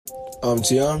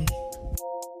Tion?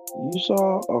 You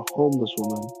saw a homeless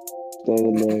woman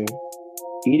standing there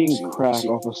eating crack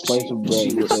off a slice of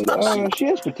bread and said, she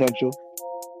has potential.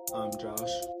 Josh.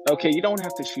 Okay, you don't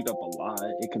have to shoot up a lot.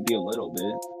 It can be a little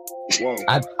bit. Whoa.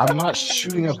 I'm not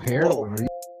shooting up heroin.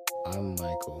 I'm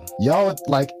Michael. Y'all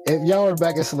if y'all were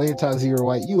back in slave times, you were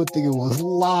white, you would think it was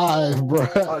live, bro.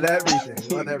 On everything.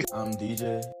 I'm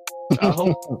DJ. I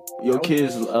hope your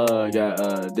kids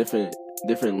got different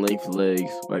length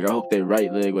legs. Like I hope their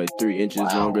right leg 3 inches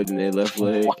longer than their left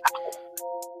leg.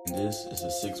 And this is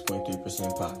a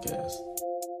 6.3% podcast.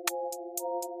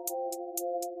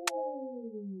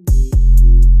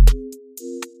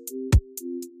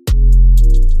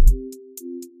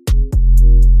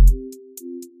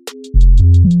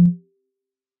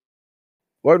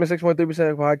 Welcome to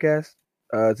 6.3% podcast.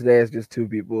 Today it's just two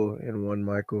people and one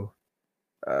Michael.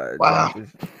 Wow.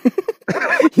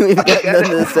 You ain't got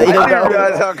nothing to say I didn't about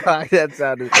realize him. how cocky that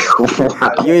sounded.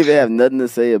 You ain't even have nothing to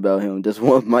say about him. Just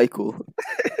one Michael.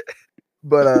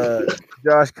 But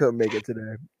Josh couldn't make it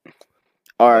today.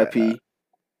 R.I.P.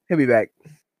 He'll be back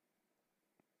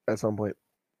at some point.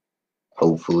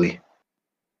 Hopefully.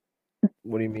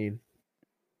 What do you mean?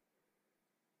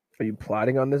 Are you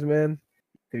plotting on this man?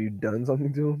 Have you done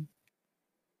something to him?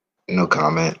 No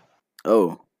comment.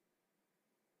 Oh.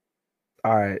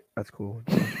 All right, that's cool.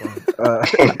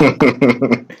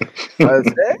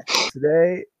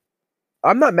 Today,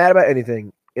 I'm not mad about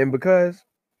anything, and because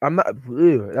I'm not, that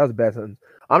was a bad sentence.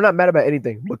 I'm not mad about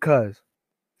anything because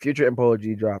Future and Polo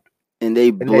G dropped, And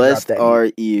they blessed that our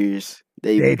ears.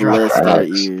 They dropped blessed that. our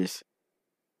ears.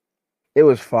 It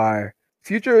was fire.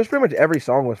 Future, it was pretty much every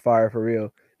song was fire for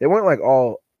real. They weren't like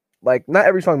all, like not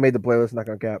every song made the playlist. Not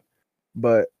gonna cap,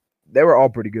 but they were all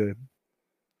pretty good.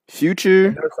 Future.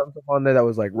 And there was some stuff on there that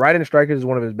was like "Riding Strikers" is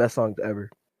one of his best songs ever.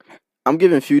 I'm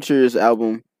giving Future's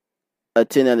album a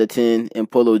 10 out of 10 and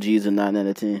Polo G's a 9 out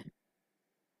of 10.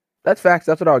 That's facts.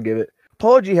 That's what I'll give it.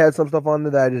 Polo G had some stuff on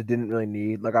there that I just didn't really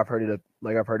need. I've heard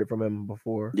it from him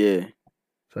before. Yeah.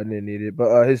 So I didn't need it.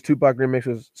 But his Tupac remix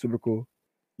was super cool.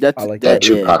 That's I like That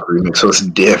yeah. Tupac remix was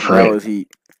That different. was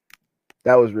heat.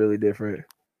 That was really different.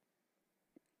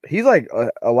 He's like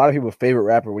a lot of people's favorite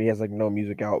rapper when he has like no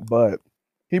music out, but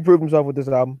he proved himself with this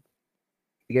album.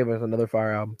 He gave us another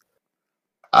fire album.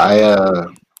 I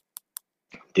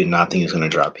did not think he was gonna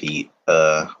drop heat.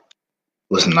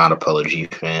 Was not a Polo G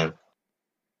fan.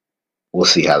 We'll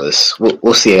see how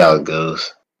we'll see how it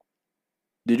goes.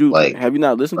 Did you Like- have you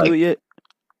not listened to it yet?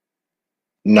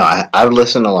 No, I've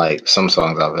listened to like some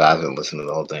songs of it. I haven't listened to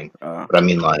the whole thing. But I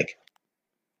mean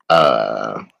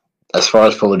as far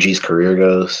as Polo G's career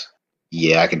goes,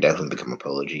 yeah, I could definitely become a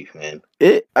Polo G fan.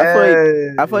 I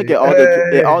feel like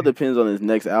it all depends on his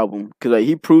next album because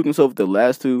he proved himself with the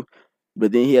last two,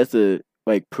 but then he has to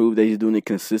prove that he's doing it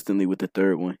consistently with the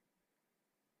third one.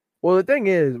 Well, the thing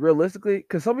is, realistically,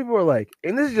 because some people are like,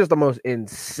 and this is just the most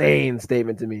insane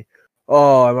statement to me.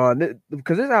 Oh, I'm on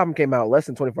because this album came out less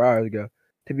than 24 hours ago.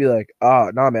 To be like,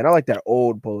 nah, man, I like that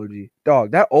old Polo G. Dog,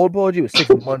 that old Polo G was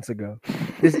 6 months ago.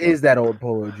 This is that old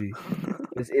Polo G.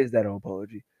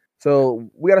 So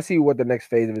we got to see what the next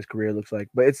phase of his career looks like.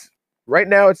 But right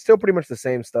now, it's still pretty much the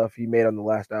same stuff he made on the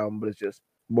last album, but it's just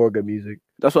more good music.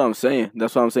 That's what I'm saying.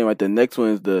 Like the next one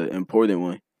is the important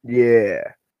one. Yeah.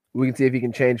 We can see if he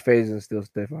can change phases and still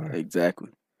stay fire. Exactly.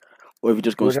 Or if you're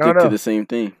just gonna Look, I don't stick to know. the same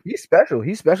thing. He's special.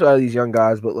 He's special out of these young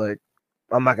guys, but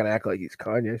I'm not gonna act like he's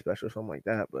Kanye special or something like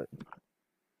that. But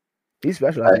he's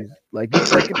special. Out of these,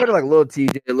 compared to Lil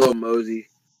TJ, Lil Mosey,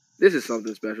 this is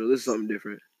something special. This is something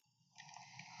different.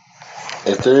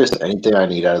 If there is anything I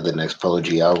need out of the next Polo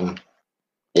G album,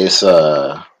 it's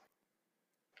like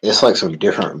some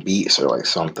different beats or like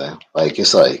something.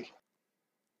 It's like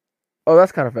Oh,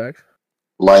 that's kind of facts.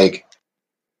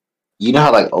 You know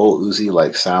how old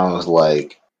Uzi sounds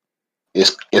like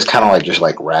it's kind of just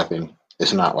rapping.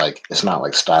 It's not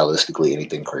stylistically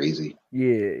anything crazy.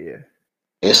 Yeah.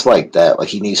 It's like that.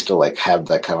 He needs to have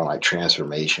that kind of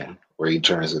transformation where he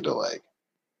turns into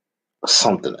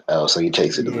something else. He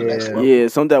takes it to the next level. Yeah,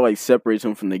 something that separates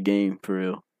him from the game for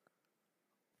real.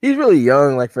 He's really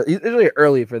young. He's really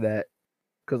early for that.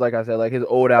 Because, like I said, his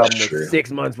old album was true.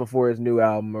 6 months before his new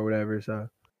album or whatever. So,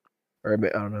 or I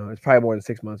don't know. It's probably more than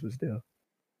 6 months, but still.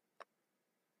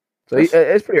 So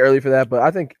it's pretty early for that. But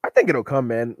I think it'll come,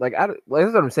 man. That's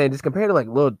what I'm saying. Just compared to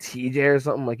Lil TJ or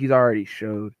something, he's already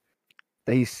showed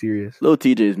that he's serious. Lil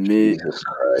TJ is mid. Jesus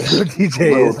Christ. Lil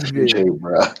TJ is TJ,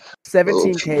 bro.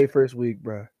 17K first week,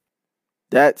 bro.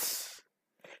 That's.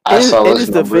 I saw in those his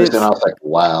numbers defense- and I was like,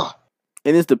 wow.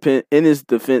 In his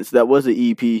defense, that was an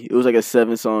EP. It was a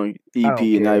 7-song EP I don't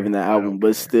and not care. even an I album. don't But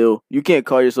care. still, you can't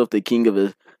call yourself the king of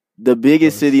a The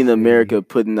biggest city in see. America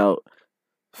putting out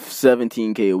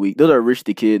 17K a week. Those are rich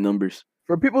the kid numbers.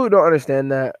 For people who don't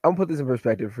understand that, I'm gonna put this in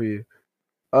perspective for you.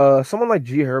 Someone like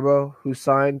G Herbo, he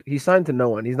signed to no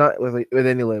one. He's not with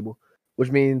any label,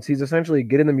 which means he's essentially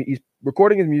he's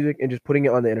recording his music and just putting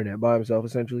it on the internet by himself.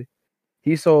 Essentially,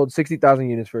 he sold 60,000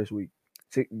 units first week.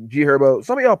 G Herbo.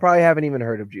 Some of y'all probably haven't even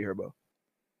heard of G Herbo.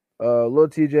 Lil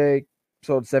TJ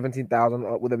sold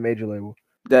 17,000 with a major label.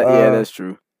 That's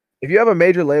true. If you have a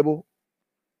major label,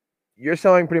 you're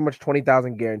selling pretty much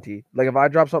 20,000 guaranteed. Like if I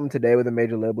drop something today with a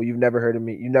major label, you've never heard of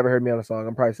me. You never heard me on a song.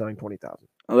 I'm probably selling 20,000.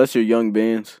 Unless you're Young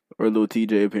Bands or Lil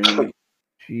TJ, apparently.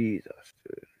 Jesus,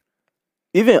 dude.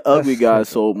 Even Ugly That's Guys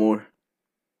so sold more.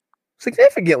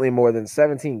 Significantly more than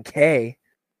 17K.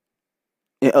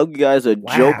 And Ugly Guy's a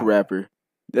joke Wow. rapper.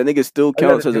 That nigga still Oh, yeah,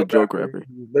 counts the as a joke rapper.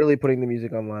 He's literally putting the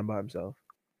music online by himself.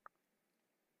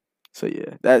 So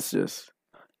yeah, that's just.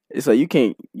 It's like you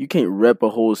can't rep a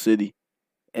whole city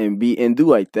and do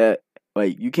like that.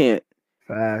 Like you can't.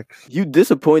 Facts. You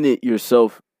disappointed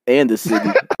yourself and the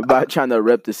city by trying to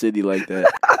rep the city like that.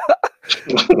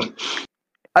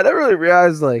 I never really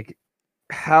realized like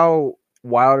how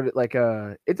wild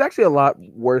it's actually a lot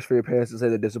worse for your parents to say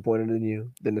they're disappointed in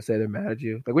you than to say they're mad at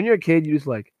you. Like when you're a kid, you just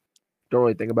like don't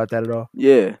really think about that at all.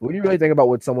 Yeah. When you really think about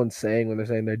what someone's saying when they're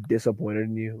saying they're disappointed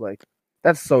in you, like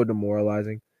that's so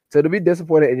demoralizing. So to be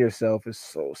disappointed in yourself is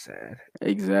so sad.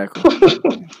 Exactly.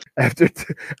 After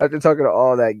talking to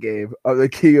all that, Gabe, I'm the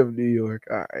king of New York.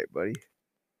 All right, buddy.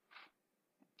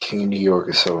 King of New York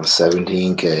is selling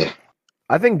 17K.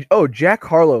 I think. Jack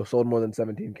Harlow sold more than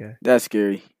 17K. That's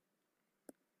scary.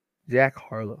 Jack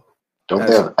Harlow. Don't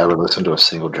they have ever listened to a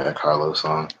single Jack Harlow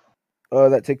song?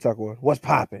 That TikTok one. What's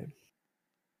poppin'?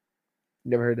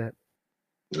 Never heard that.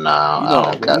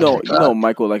 Nah, You know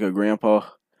Michael like a grandpa.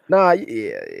 Nah,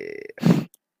 yeah.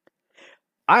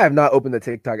 I have not opened the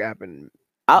TikTok app in.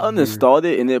 I uninstalled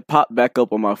it and it popped back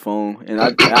up on my phone, and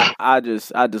I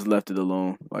just left it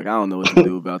alone. Like I don't know what to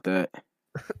do about that.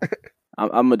 I'm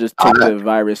gonna just take the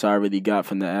virus I already got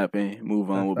from the app and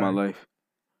move on with my life.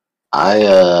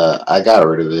 I got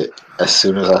rid of it as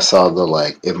soon as I saw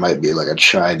the it might be like a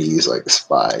Chinese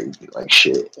spy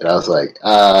shit, and I was like,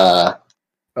 dog.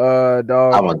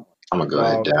 I'm gonna go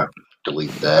ahead and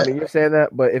delete that. I mean, you're saying that,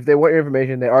 but if they want your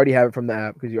information, they already have it from the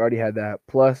app because you already had that.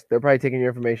 Plus, they're probably taking your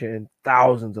information in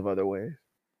thousands of other ways.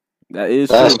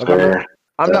 That's true. Fair.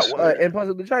 I'm That's not, fair. and plus,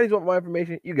 if the Chinese want my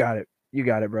information, you got it,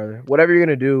 brother. Whatever you're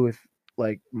gonna do with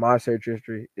my search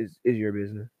history is your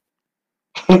business.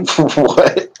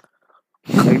 What?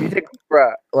 If you take,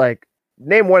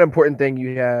 name one important thing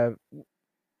you have.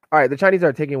 All right, the Chinese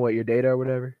are taking your data or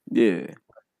whatever. Yeah.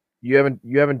 You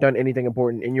haven't done anything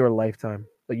important in your lifetime.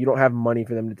 Like you don't have money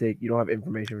for them to take. You don't have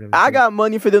information for them to take. I got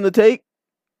money for them to take.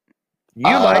 You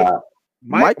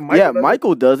might.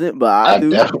 Michael doesn't, but I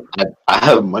do. I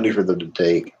have money for them to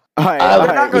take. They're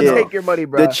not gonna take your money,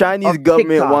 bro. The Chinese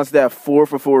government wants that 4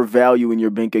 for 4 value in your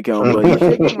bank account, buddy. If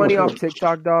you take money off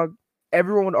TikTok, dog,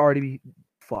 everyone would already be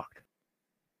fucked.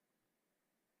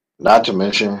 Not to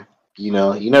mention, you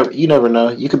never know.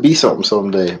 You could be something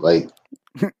someday.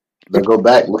 They'll go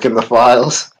back, look in the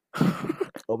files.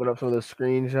 Open up some of the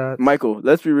screenshots. Michael,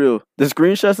 let's be real. The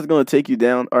screenshots that's gonna take you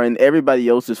down are in everybody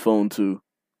else's phone too.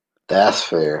 That's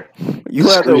fair. You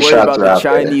don't have to worry about the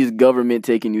Chinese government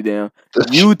taking you down.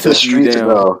 You took you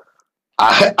down.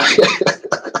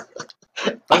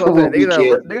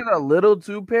 Niggas are a little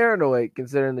too paranoid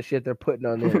considering the shit they're putting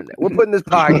on the internet. We're putting this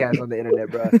podcast on the internet,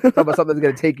 bro. Talking about something that's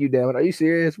gonna take you down. Are you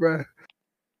serious, bro?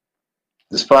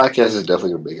 This podcast is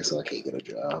definitely gonna make it so I can't get a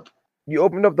job. You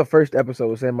opened up the first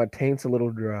episode saying my taint's a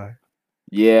little dry.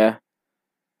 Yeah.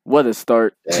 What a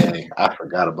start. Dang, I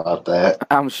forgot about that.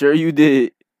 I'm sure you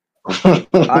did. I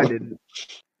didn't.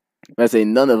 I say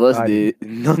none of us did.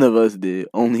 None of us did.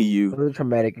 Only you. It was a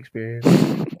traumatic experience.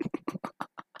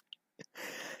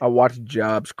 I watched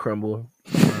jobs crumble.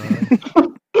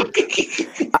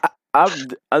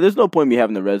 There's no point in me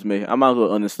having a resume. I might as well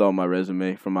uninstall my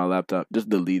resume from my laptop. Just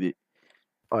delete it.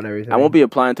 On everything. I won't be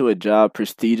applying to a job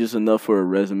prestigious enough for a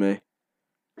resume.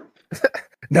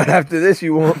 Not after this,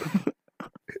 you won't.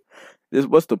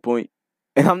 What's the point?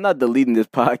 And I'm not deleting this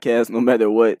podcast no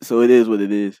matter what, so it is what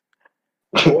it is.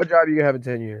 What job are you gonna have in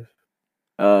 10 years?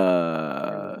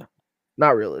 Not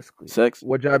realistically. Sex.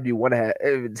 What job do you want to have?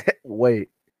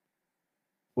 Wait.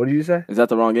 What did you say? Is that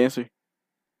the wrong answer?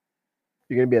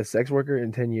 You're gonna be a sex worker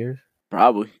in 10 years?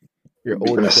 Probably. You've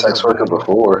been a sex worker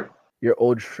before. Your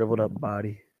old shriveled up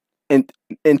body. In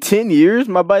 10 years,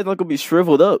 my body's not gonna be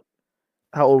shriveled up.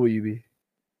 How old will you be?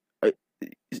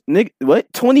 Nick,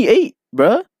 what? 28,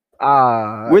 bruh.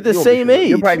 We're the same age.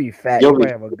 You'll probably be fat. You'll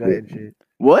probably have a gut and shit.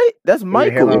 What? That's Your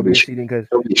hairline will Michael. be receding because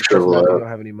It'll be you shriveled up. don't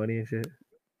have any money and shit.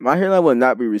 My hairline will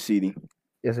not be receding.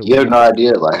 Yes, it You have will. no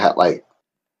idea, like how, like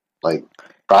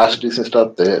prostitutes and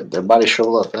stuff. Their body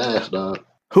shrivel up fast, dog.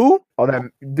 Who? Oh, that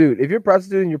dude. If you're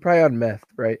prostituting, you're probably on meth,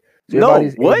 right? So your No,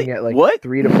 body's what? aging at like What?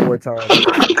 3 to 4 times.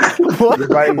 What? Your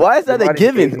body- Why is that your a body's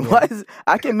given? aging Why at- is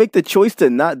I can make the choice to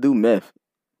not do meth?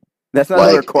 That's not a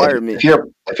Like requirement. if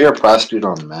you're a prostitute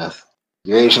on meth,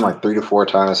 you're aging like 3 to 4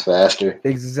 times faster.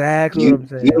 Exactly what I'm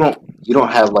saying. You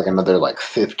don't have like another like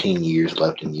 15 years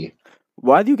left in you.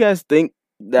 Why do you guys think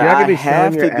You're that not I gonna be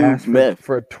have selling your to ass do meth?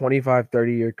 for a 25,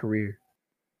 30-year career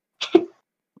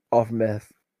off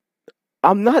meth.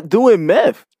 I'm not doing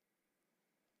meth.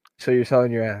 So you're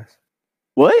selling your ass.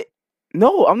 What?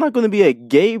 No, I'm not going to be a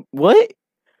gay. What?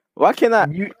 Why can't I?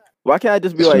 You Why can't I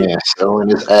just be This like, man selling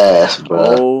his ass, bro.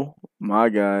 oh my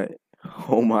god,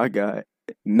 oh my god?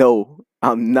 No,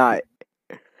 I'm not.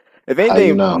 If How you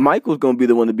anything, know? Michael's gonna be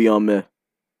the one to be on meth.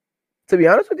 to be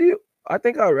honest with you, I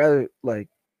think I'd rather like.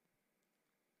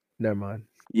 Never mind.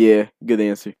 Yeah, good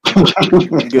answer.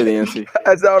 Good answer.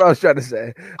 That's not what I was trying to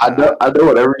say. I know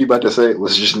whatever you about to say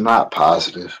was just not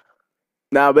positive.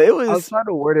 Nah, but it I was was. trying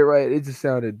to word it right. It just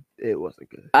sounded. It wasn't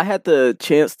good. I had the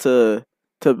chance to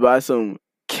buy some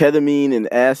ketamine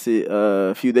and acid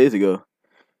a few days ago.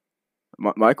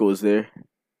 Michael was there.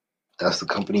 That's the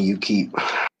company you keep.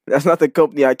 That's not the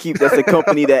company I keep. That's the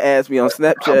company that asked me on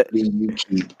Snapchat. Company you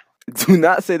keep. Do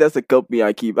not say that's the company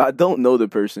I keep. I don't know the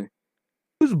person.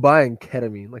 Who's buying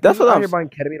ketamine? Like That's who's what out I'm here s- buying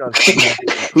ketamine on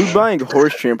Snapchat? Who's buying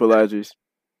horse tranquilizers?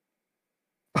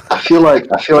 I feel like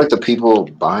the people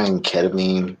buying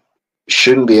ketamine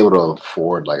shouldn't be able to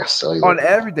afford like a cellular on phone.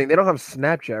 everything? They don't have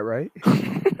Snapchat, right?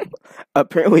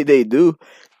 Apparently they do.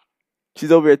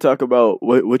 She's over here talking about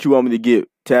what you want me to get.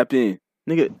 Tap in.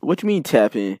 Nigga, what you mean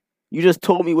tap in? You just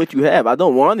told me what you have. I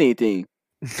don't want anything.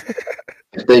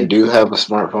 If they do have a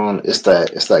smartphone, it's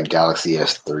that Galaxy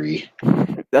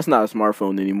S3. That's not a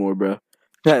smartphone anymore, bro.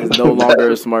 That is no longer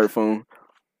a smartphone.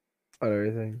 On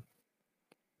everything.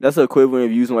 That's the equivalent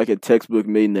of using like a textbook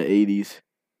made in the 80s.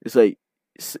 It's like,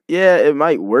 yeah, it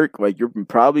might work. Like you're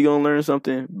probably gonna learn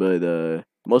something, but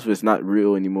most of it's not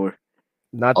real anymore.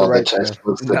 Not the All the right stuff.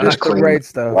 textbooks that Not just the claim right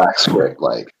stuff. black script,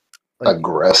 like Like,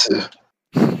 aggressive.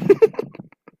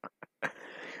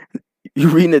 You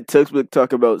reading a textbook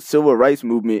talk about civil rights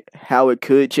movement, how it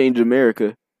could change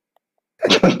America.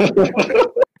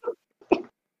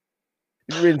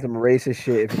 you're reading some racist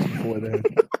shit if it's before then.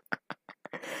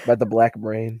 About the black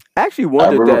brain. I actually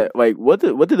wondered remember- that. Like, what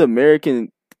did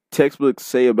American textbooks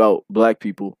say about black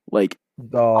people? Like,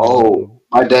 Oh,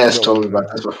 my dad's told me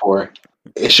about this before.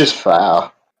 It's just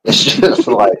foul. It's just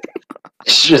like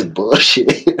it's just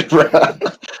bullshit, bro.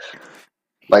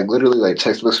 Like literally, like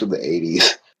textbooks from the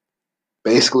 80s.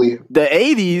 Basically, the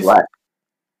 80s. black.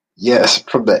 Yes,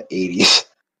 from the 80s.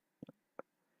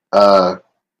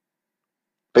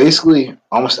 Basically,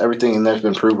 almost everything in there's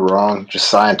been proved wrong, just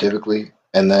scientifically.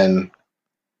 And then,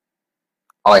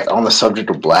 like on the subject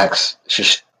of blacks, it's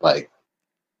just like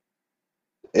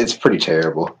it's pretty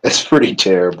terrible. It's pretty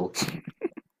terrible.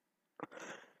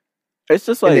 It's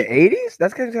just In like, the 80s?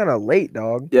 That's kind of late,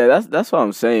 dog. yeah, that's what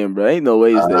I'm saying, bro. Ain't no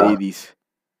way it's the 80s.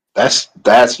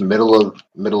 That's middle of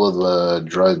the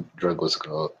drug what's it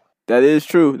called? That is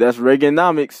true. That's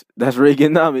Reaganomics. That's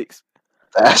Reaganomics.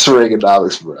 That's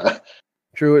Reaganomics, bro.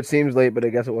 True, it seems late, but I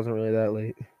guess it wasn't really that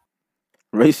late.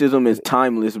 Racism is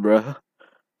timeless, bro.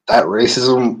 That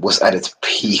racism was at its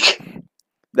peak.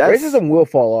 That's, Racism will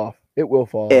fall off. It will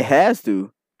fall It off. has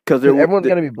to, because Everyone's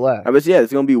going to be black. I bet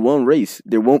it's gonna be one race.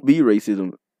 There won't be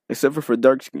racism except for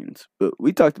dark skins. But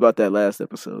we talked about that last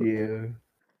episode. Yeah.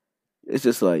 It's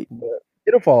just like But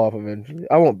it'll fall off eventually.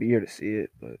 I won't be here to see it,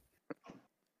 but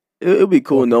it'll be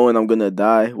cool knowing I'm gonna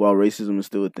die while racism is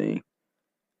still a thing.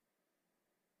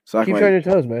 So I keep can turning like,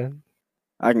 your toes, man.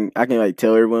 I can like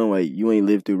tell everyone like you ain't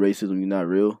lived through racism, you're not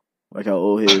real. Like how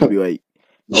old heads be like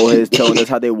old heads telling us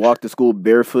how they walked to school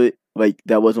barefoot. Like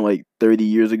that wasn't like 30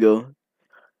 years ago.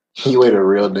 You ain't a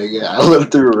real nigga. I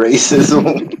lived through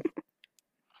racism.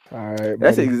 All right,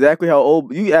 That's buddy. exactly how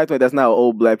old you act like. That's not how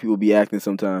old black people be acting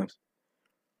sometimes.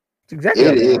 It's exactly It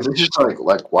how they is. are. It's just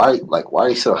why are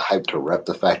you so hyped to rep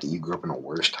the fact that you grew up in the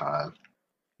worst time?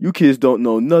 You kids don't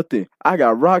know nothing. I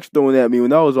got rocks thrown at me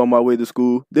when I was on my way to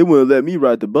school. They wouldn't let me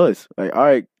ride the bus. Like, all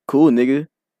right, cool, nigga.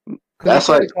 That's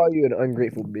They're trying like- to call you an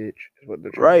ungrateful bitch. Is what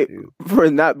they're trying Right. to do.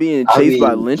 For not being I chased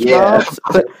by mean, lynch yeah. mobs.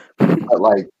 But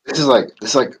like this is like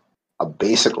a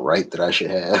basic right that I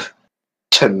should have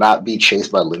to not be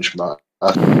chased by lynch mob.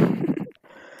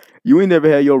 You ain't never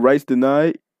had your rights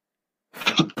denied.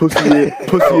 Pussy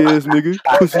ass nigga.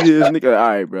 Pussy ass nigga. All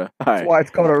right, bro. All That's right. why it's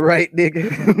called a right, nigga.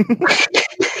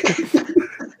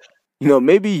 You know,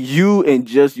 maybe you and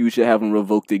just you should have him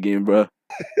revoked again, bro.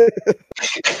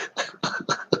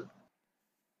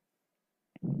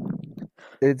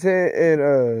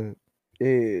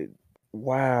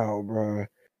 Wow, bro.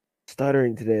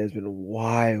 Stuttering today has been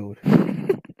wild.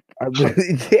 I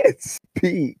literally can't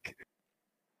speak.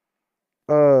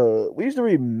 We used to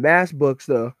read mass books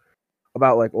though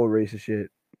about like old racist shit,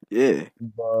 Yeah.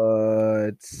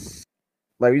 but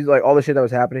like we used to, like all the shit that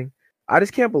was happening. I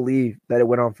just can't believe that it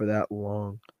went on for that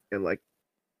long, and like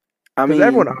I because mean,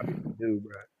 everyone obviously knew,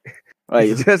 bro. like,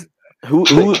 It's just who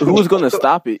was gonna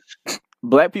stop it?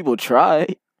 Black people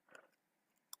tried.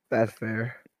 that's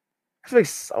fair. I feel like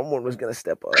someone was gonna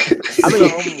step up.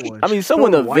 I mean,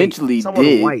 someone eventually someone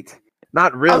did. White.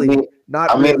 Not really. I mean,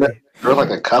 Not I mean, really. there were like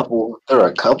a couple. There were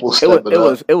a couple It stepping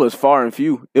up. was far and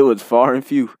few. It was far and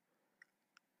few.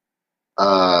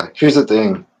 Here's the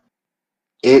thing.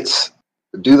 It's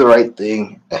do the right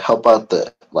thing and help out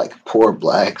the like poor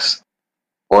blacks,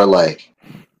 or like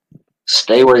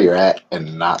stay where you're at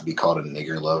and not be called a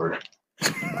nigger lover.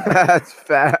 That's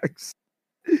facts.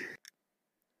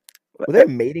 Were they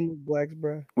mating blacks,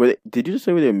 bro? Did you just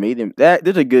say they made him?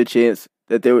 There's a good chance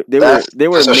that they were There's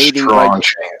a mating strong like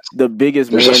chance. the biggest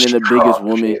There's man a and the biggest strong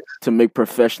woman chance. to make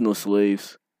professional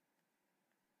slaves.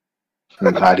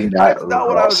 99 That's not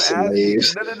what I raw was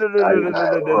slaves. asking.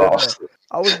 No. Raw slaves.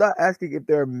 I was not asking if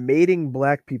they're mating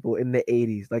black people in the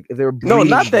 80s. Like if they were No, breeding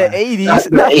not the black.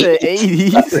 80s. Not the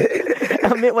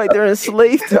 80s. I meant like during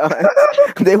slave time.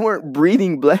 They weren't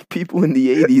breeding black people in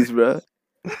the 80s, bro.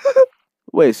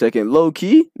 Wait a second, low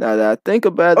key. Now that I think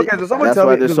about it, Okay, so someone that's tell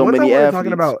why me. there's 'Cause so one time many we were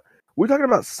athletes. talking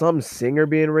about some singer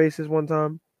being racist one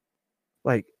time,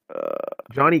 like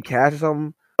Johnny Cash or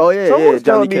something. Oh yeah, Someone yeah, was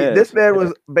Johnny telling me Cash. this man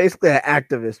was basically an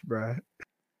activist, bro.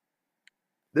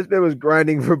 This man was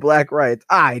grinding for black rights.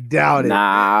 I doubt it.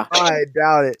 Nah, I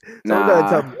doubt it. Someone tried to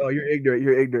tell nah. me, "Oh, you're ignorant.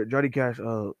 You're ignorant." Johnny Cash,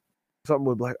 something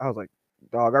with black. I was like,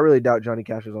 dog, I really doubt Johnny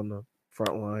Cash is on the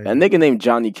front line. A nigga named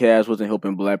Johnny Cash wasn't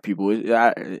helping black people.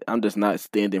 I'm just not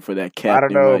standing for that cap I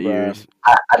don't in know, my bro. ears.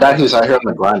 I doubt he was out here on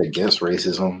the grind against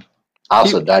racism. I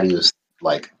also doubt he was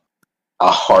like a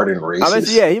hardened racist. I mean,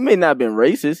 yeah, he may not have been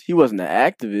racist. He wasn't an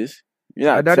activist. You're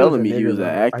I not doubt telling he me he was an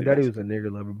lover. I doubt he activist. was a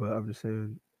nigger lover, but I'm just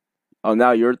saying. Oh,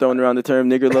 now you're throwing around the term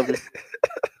nigger lover?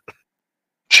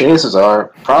 Chances are,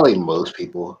 probably most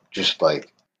people just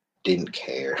like didn't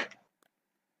care.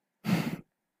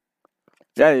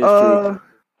 That is true.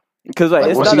 Because like, Like,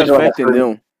 it's once not you get to, like, a affecting certain-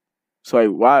 them. So like,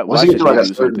 why Once you should get to like they a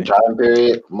do certain something? time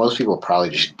period, most people probably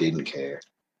just didn't care.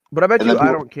 But I bet And you, then I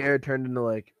people- don't care turned into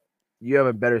like, you have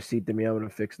a better seat than me. I'm gonna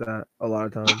fix that a lot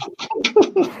of times.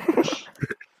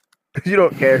 You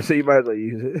don't care, so you might as well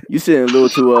use it. You sitting a little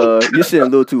too you're sitting a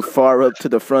little too far up to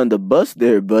the front of the bus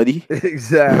there, buddy.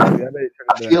 Exactly.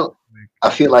 I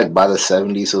feel like by the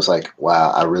 70s it was like,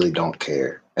 wow, I really don't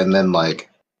care. And then like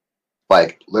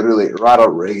literally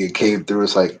Ronald Reagan came through.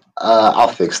 It's like, I'll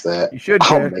fix that. You should I'll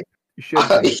care. make- You should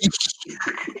care.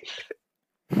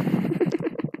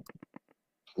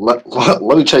 let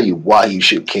me tell you why you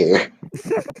should care.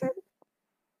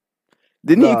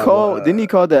 Didn't he Nah, call but, didn't he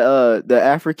call the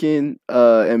African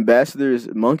ambassadors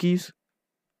monkeys?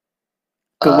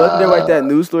 Cause wasn't there like that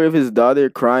news story of his daughter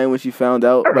crying when she found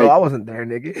out? I don't know. Like, I wasn't there,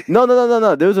 nigga.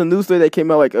 no. There was a news story that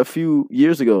came out like a few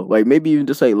years ago, like maybe even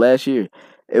just like last year.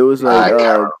 It was I like can't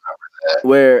remember that.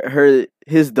 where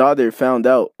his daughter found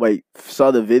out, like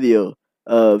saw the video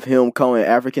of him calling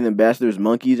African ambassadors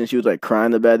monkeys, and she was like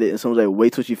crying about it. And someone was like,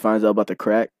 "Wait till she finds out about the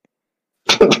crack."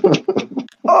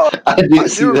 Oh, I I did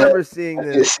see do remember that. seeing I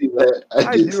did this. see that.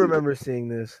 I did do see that. remember seeing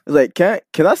this It's like,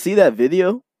 can I see that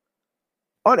video?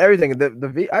 on everything.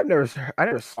 I never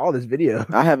saw this video.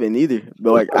 I haven't either,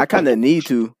 but like I kind of need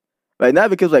to, like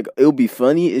not because like it'll be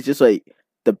funny. It's just like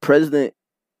the president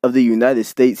of the United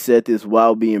States said this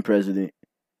while being president.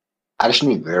 I just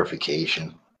need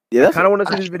verification. Yeah, I that's. kind of want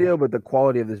to see this video, but the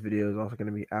quality of this video is also going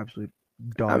to be absolute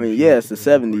dog. I mean, shit. yeah, it's the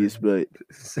 70s, but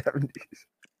 70s.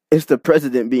 it's the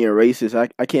president being racist.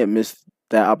 I can't miss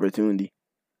that opportunity.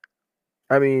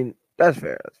 I mean, that's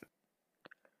fair.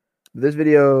 This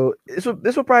video, this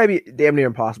will probably be damn near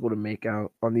impossible to make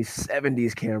out on these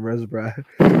 70s cameras, bro.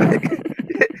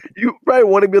 You probably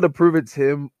want to be able to prove it's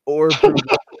him or prove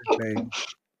it's his name.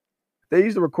 They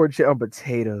used to record shit on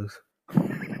potatoes.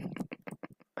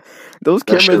 Those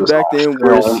That shit cameras was back then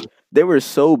awesome. were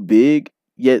so big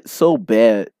yet so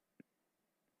bad.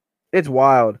 It's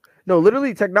wild. No,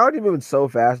 literally, technology moving so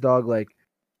fast, dog. Like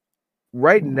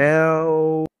right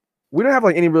now, we don't have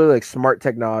like any really like smart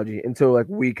technology until like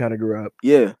we kind of grew up.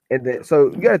 Yeah. And then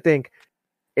so you got to think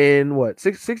in what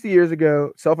 60 years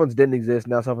ago, cell phones didn't exist.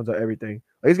 Now cell phones are everything.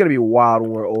 Like it's gonna be wild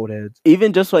when we're old heads.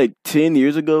 Even just like 10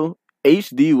 years ago,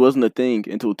 HD wasn't a thing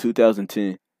until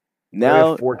 2010.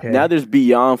 Now, 4K. now there's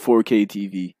beyond 4K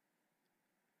TV.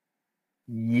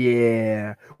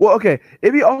 Yeah. Well, okay.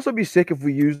 It'd be also be sick if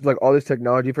we used like all this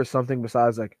technology for something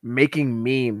besides like making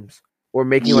memes or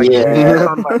making like videos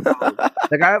on my phone.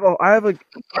 Like I have like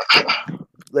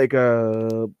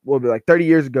what would be like 30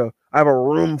 years ago. I have a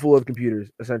room full of computers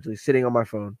essentially sitting on my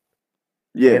phone.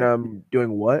 Yeah. And I'm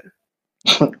doing what?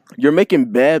 You're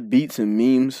making bad beats and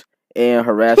memes and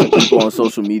harassing people on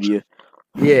social media.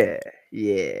 Yeah.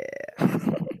 We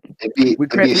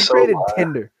created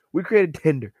Tinder. We created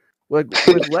Tinder. Like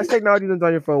with less technology than's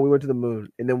on your phone, we went to the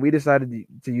moon, and then we decided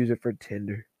to use it for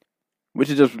Tinder, which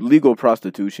is just legal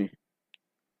prostitution.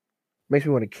 Makes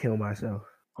me want to kill myself.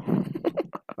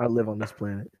 I live on this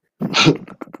planet.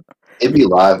 It'd be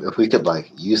live if we could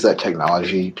like use that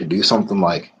technology to do something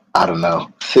like, I don't know,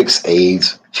 fix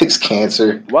AIDS, fix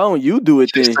cancer. Why don't you do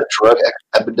it fix then? the drug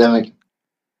epidemic.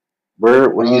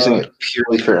 We're using it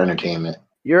purely for entertainment.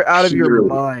 You're out of your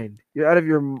mind. You're out of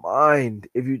your mind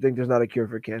if you think there's not a cure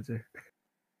for cancer.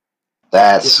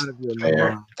 That's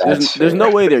fair. There's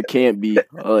no way there can't be.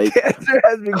 Like cancer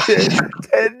has been cured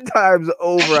 10 times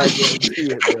over. I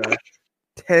guarantee it, bro.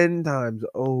 10 times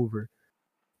over.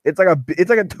 It's like a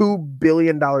 $2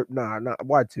 billion.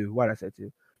 Why two? Why'd I say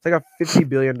two? It's like a $50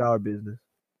 billion business.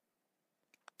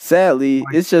 Sadly,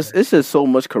 it's just so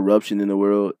much corruption in the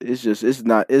world.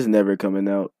 It's never coming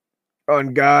out. Oh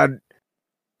God,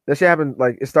 that shit happened.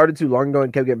 Like it started too long ago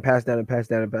and kept getting passed down and passed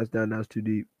down and passed down. Now it's too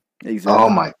deep. Exactly. Oh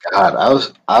my God,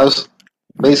 I was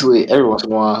basically every once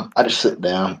in a while I just sit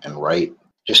down and write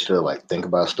just to like think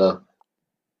about stuff.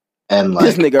 And like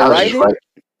this nigga writing?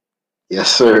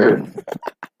 Yes, sir.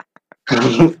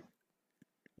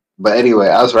 But anyway,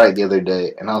 I was right the other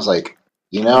day, and I was like,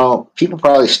 you know, people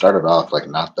probably started off like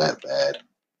not that bad,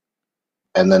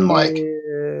 and then like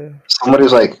somebody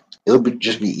was like, it would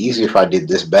just be easier if I did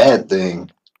this bad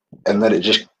thing, and then it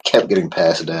just kept getting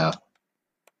passed down.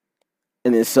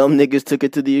 And then some niggas took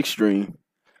it to the extreme.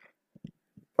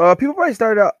 People probably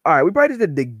started out. All right, we probably just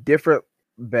did the different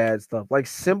bad stuff, like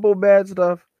simple bad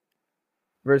stuff,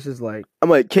 versus like I'm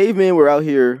like cavemen were out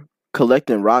here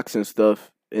collecting rocks and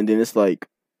stuff, and then it's like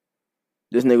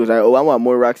this nigga was like, oh, I want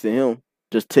more rocks than him.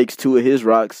 Just takes 2 of his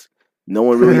rocks. No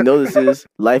one really notices.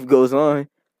 Life goes on.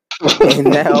 And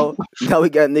now we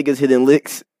got niggas hitting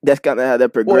licks. That's kind of how that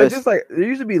progressed. Well, it's just like there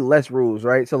used to be less rules,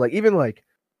 right? So like even like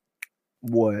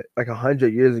what, like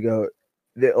 100 years ago,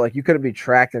 like you couldn't be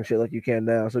tracked and shit like you can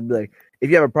now. So it'd be like, if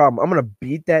you have a problem, I'm gonna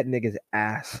beat that nigga's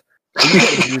ass. You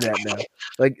can't do that now.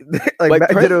 Like back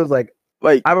then it was like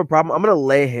I have a problem, I'm gonna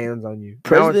lay hands on you.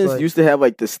 Presidents used to have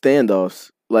like the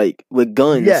standoffs, like with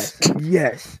guns.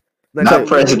 Yes. Like, not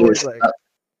presidents. Like,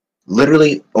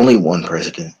 literally, only one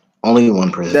president. Only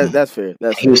one president. That's fair.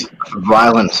 He was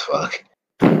violent as fuck.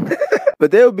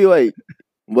 But they would be like,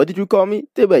 "What did you call me?"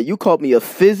 They'd be like, "You called me a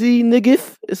fizzy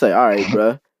nigga." It's like, all right,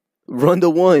 bro, run the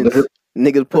ones.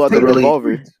 Niggas pull out the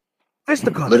revolver.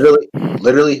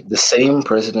 Literally, the same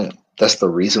president. That's the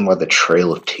reason why the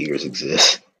Trail of Tears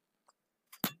exists.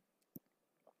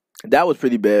 That was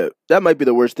pretty bad. That might be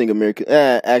the worst thing America.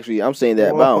 Actually, I'm saying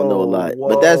that, but I don't know a lot.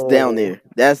 But that's down there.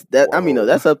 That's that. Whoa. I mean, no,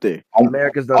 that's up there.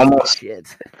 America's done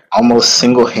shit. Almost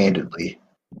single-handedly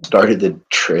started the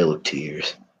Trail of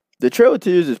Tears. The Trail of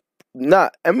Tears is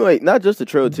not. I mean, like not just the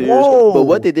Trail of Tears, but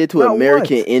what they did to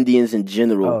American Indians in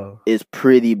general is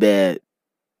pretty bad.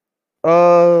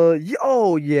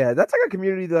 Yeah, that's like a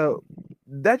community though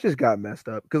that just got messed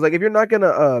up. Because like, if you're not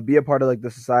gonna be a part of like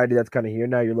the society that's kind of here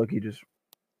now, you're lucky just.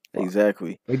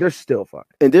 Exactly. Like they're still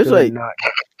fucked. And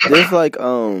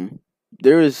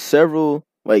there is several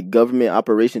like government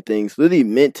operation things literally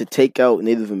meant to take out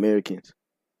Native Americans.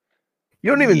 You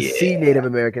don't even see Native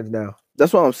Americans now.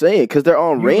 That's what I'm saying, because they're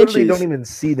on ranches. You don't even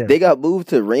see them. They got moved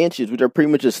to ranches, which are pretty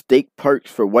much just state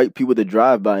parks for white people to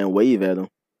drive by and wave at them.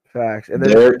 Facts. And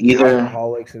then they're either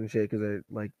alcoholics and shit because they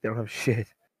don't have shit.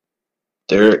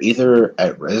 They're either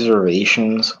at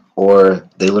reservations or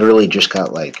they literally just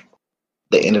got like.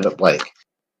 They ended up like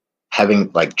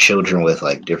having like children with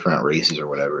like different races or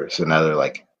whatever. So now they're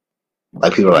like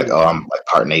people are like, oh, I'm like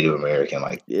part Native American.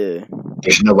 Like, yeah,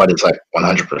 there's nobody that's like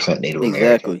 100% Native American.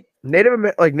 Exactly.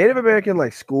 Native American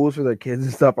like schools for their kids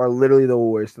and stuff are literally the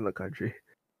worst in the country.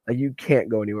 Like you can't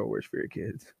go anywhere worse for your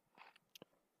kids.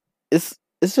 It's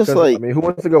just like, I mean, who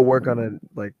wants to go work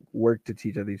to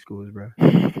teach at these schools, bro?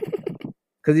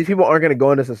 Because these people aren't gonna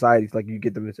go into societies like you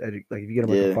get them this like if you get them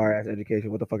like Yeah. a fire ass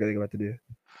education, what the fuck are they about to do?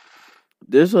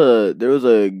 There was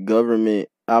a government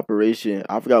operation.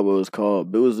 I forgot what it was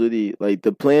called, but it was literally like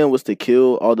the plan was to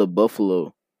kill all the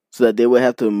buffalo so that they would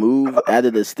have to move out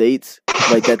of the states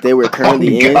like that they were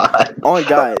currently in. God. On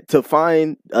God, to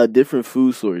find a different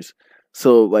food source.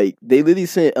 So like they literally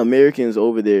sent Americans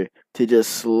over there to just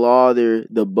slaughter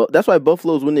that's why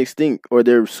buffaloes went extinct, or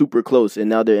they're super close and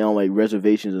now they're on like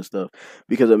reservations and stuff,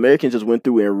 because Americans just went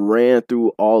through and ran through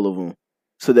all of them,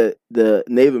 so that the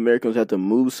Native Americans had to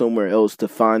move somewhere else to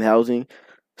find housing,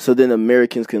 so then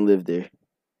Americans can live there.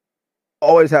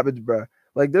 Always happens, bro.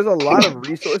 Like there's a lot of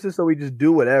resources, so we just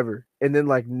do whatever, and then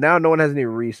like now no one has any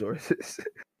resources.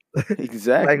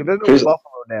 Exactly. Like there's no Here's-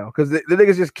 buffalo now because the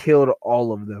niggas just killed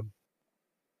all of them.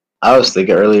 I was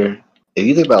thinking earlier, if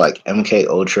you think about like MK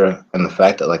Ultra and the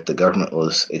fact that like the government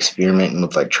was experimenting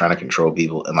with like trying to control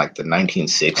people in like the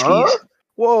 1960s, Huh?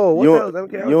 Whoa, what You the hell don't,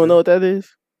 is MK you don't know what that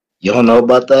is? you don't know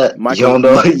about that? Michael- you don't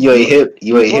know? You ain't hip.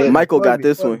 You ain't hip. Michael got Funny,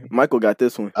 this funny. one. Michael got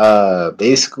this one.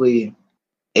 Basically,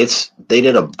 they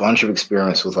did a bunch of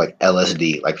experiments with like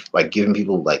LSD, like giving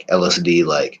people like LSD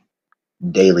like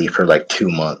daily for like 2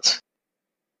 months.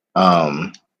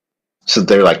 So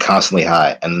they're like constantly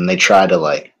high, and then they try to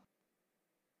like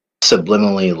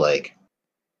subliminally like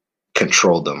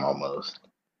control them almost.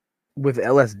 With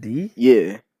LSD?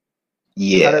 Yeah.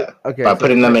 Yeah, Okay. by so-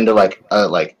 putting them into like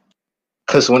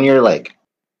because when you're like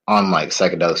on like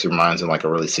psychedelics, your mind's in like a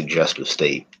really suggestive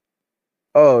state.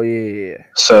 Oh yeah.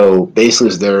 So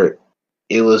basically, they're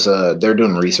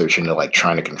doing research into like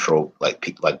trying to control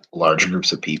like like large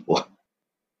groups of people.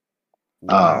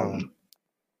 Wow.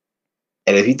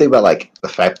 And if you think about like the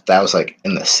fact that was like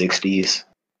in the 60s,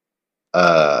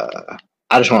 I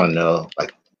just want to know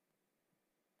like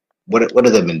what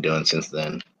have they been doing since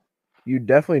then? You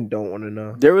definitely don't want to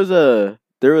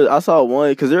know. I saw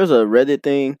one because there was a Reddit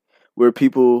thing where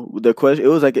people, the question, it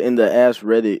was like in the Ask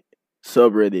Reddit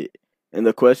subreddit, and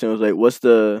the question was like, what's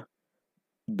the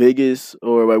biggest,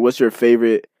 or like what's your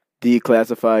favorite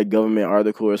declassified government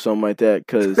article or something like that?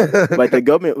 Because like the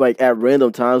government like at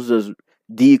random times just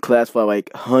declassify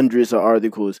like hundreds of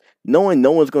articles, knowing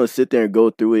no one's gonna sit there and go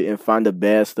through it and find the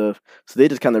bad stuff, so they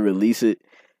just kind of release it.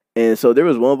 And so there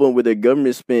was one of them where the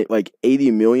government spent like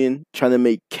 80 million trying to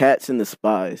make Cats and the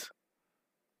Spies.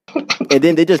 And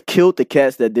then they just killed the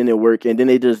cats that didn't work, and then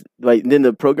they just then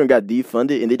the program got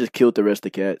defunded and they just killed the rest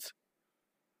of the cats.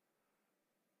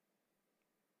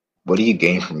 What do you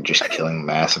gain from just killing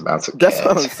mass amounts of That's cats?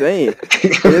 what I'm saying.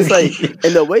 And it's like,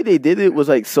 and the way they did it was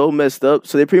like so messed up.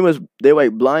 So they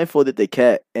like blindfolded the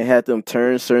cat and had them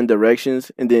turn certain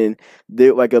directions, and then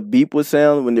they like a beep would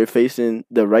sound when they're facing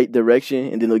the right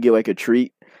direction, and then they'll get like a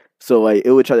treat. So like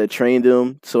it would try to train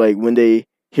them. So like when they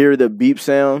hear the beep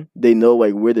sound, they know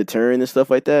like where to turn and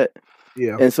stuff like that.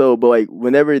 Yeah. And so, but like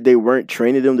whenever they weren't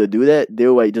training them to do that, they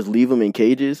would like just leave them in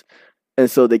cages. And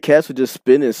so the cats would just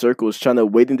spin in circles trying to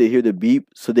wait to hear the beep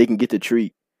so they can get the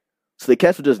treat. So the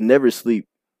cats would just never sleep.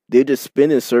 They'd just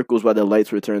spin in circles while the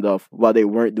lights were turned off, while they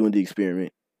weren't doing the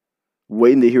experiment,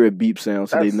 waiting to hear a beep sound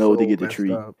so they know to get the messed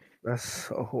treat. up. That's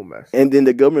so messed. And then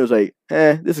the government was like,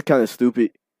 this is kind of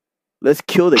stupid. Let's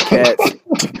kill the cats.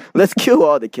 Let's kill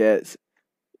all the cats.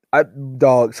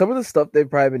 Dog, some of the stuff they've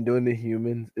probably been doing to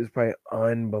humans is probably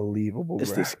unbelievable,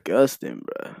 It's bruh. disgusting,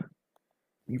 bro.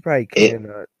 You probably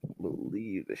cannot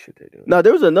believe the shit they're doing. Now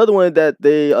there was another one that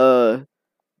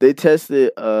they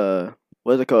tested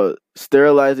what's it called,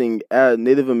 sterilizing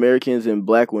Native Americans and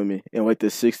Black women in like the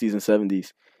 60s and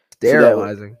 70s.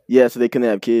 Sterilizing. So they couldn't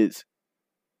have kids.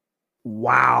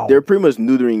 Wow. They're pretty much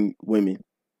neutering women.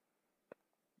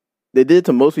 They did it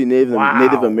to mostly Native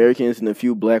Americans and a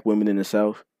few Black women in the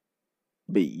South.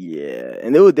 But yeah,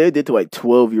 and they did to like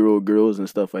 12-year-old girls and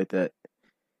stuff like that.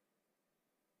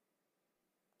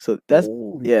 So that's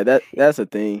Holy that's a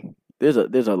thing. There's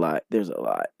a lot.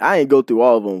 I ain't go through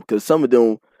all of them because some of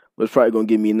them was probably gonna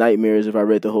give me nightmares if I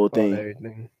read the whole shit on thing.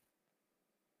 everything.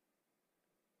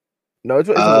 No, it's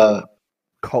like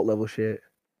cult level shit.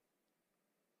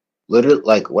 Literally,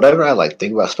 like whatever I like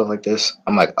think about stuff like this,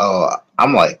 I'm like, oh,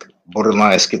 I'm like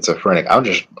borderline schizophrenic.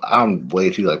 I'm way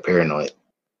too like paranoid.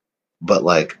 But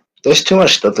like, there's too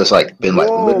much stuff that's like been like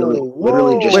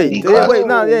literally just Wait, you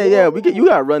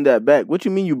gotta run that back. What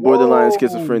you mean you borderline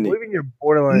schizophrenic? What do you mean you're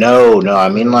borderline? No, I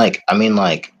mean like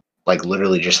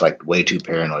literally just like way too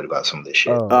paranoid about some of this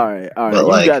shit. Oh. All right. But,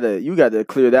 like, you gotta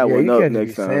clear that Yeah, one you up can't next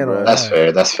just be time, saying bro. all That's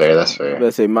fair.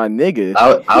 Let's say my nigga.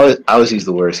 I always use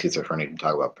the word schizophrenic to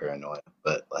talk about paranoid,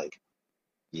 but like,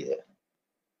 yeah.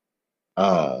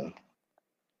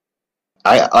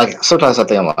 I like sometimes I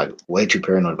think I'm like way too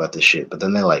paranoid about this shit, but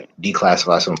then they like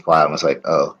declassify some file and it's like,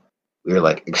 oh, we were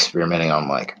like experimenting on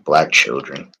like black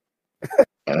children,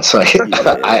 and it's like,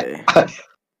 Yeah.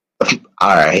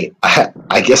 all right,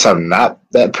 I guess I'm not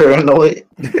that paranoid.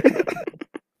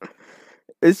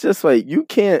 It's just like you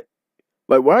can't.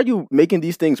 Like, why are you making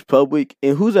these things public?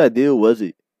 And whose idea was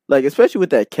it? Like, especially with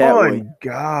that cat Oh one. my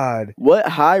god. What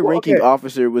high-ranking okay.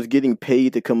 officer was getting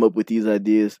paid to come up with these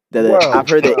ideas that Bro, I've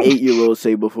heard an bro. 8-year-old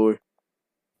say before?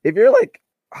 If you're like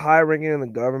high ranking in the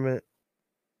government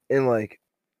and like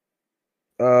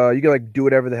you can like do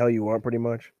whatever the hell you want pretty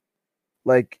much.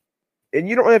 Like and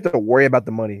you don't really have to worry about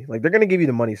the money. Like they're gonna give you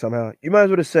the money somehow. You might as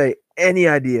well just say any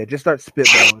idea. Just start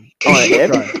spitballing.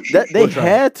 They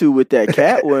had to with that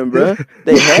cat one, bro.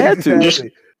 They had to.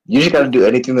 Exactly. You just got to do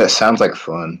anything that sounds like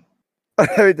fun.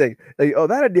 Everything. Like, oh,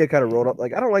 that idea kind of rolled off.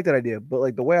 Like, I don't like that idea, but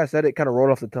like the way I said it kind of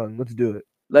rolled off the tongue. Let's do it.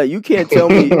 Like, you can't tell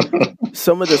me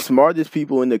some of the smartest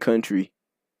people in the country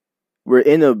were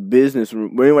in a business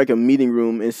room, we're in like a meeting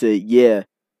room and said, yeah,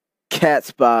 cat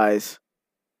spies.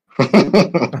 Oh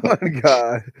my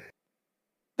god.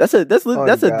 That's a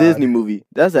God. Disney movie.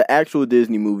 That's an actual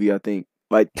Disney movie, I think.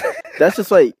 Like, that's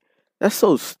just like, that's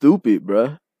so stupid,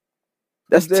 bruh.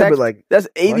 That's Yeah, but, like, that's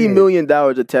 $80 money- million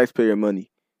of taxpayer money.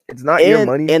 It's not your And,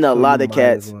 money. and a so lot you of might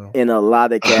cats. as well. And a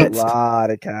lot of A cats.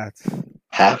 lot of cats.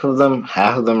 half of them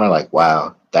are like,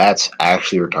 wow, that's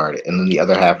actually retarded, and then the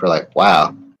other half are like,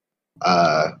 wow,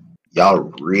 y'all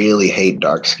really hate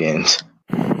dark skins.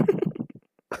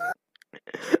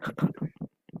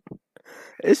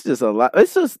 It's just a lot.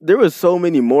 It's just, there was so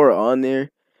many more on there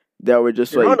that were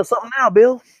just You're like, onto something now,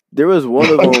 Bill. there was one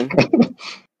of them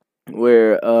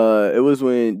where it was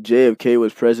when JFK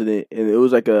was president, and it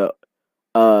was like a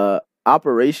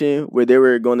operation where they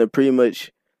were going to pretty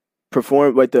much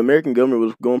perform, like the American government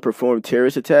was going to perform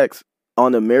terrorist attacks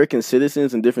on American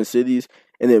citizens in different cities,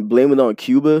 and then blame it on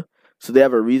Cuba, so they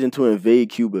have a reason to invade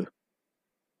Cuba.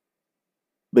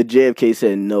 But JFK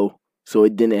said no, so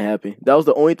it didn't happen. That was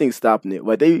the only thing stopping it.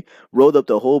 Like, they rolled up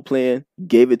the whole plan,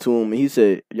 gave it to him, and he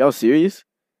said, "Y'all serious?"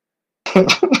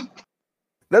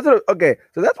 That's what, okay.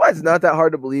 So that's why it's not that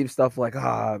hard to believe stuff like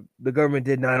the government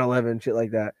did 9/11, shit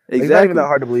like that. Like, it's not even that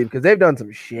hard to believe because they've done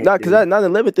some shit. Nah, because that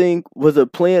 9/11 thing was a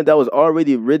plan that was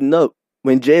already written up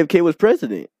when JFK was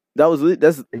president. exactly.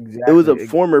 It was a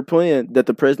former plan that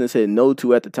the president said no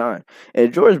to at the time,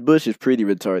 and George Bush is pretty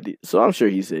retarded, so I'm sure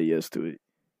he said yes to it.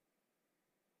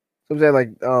 I'm saying, like,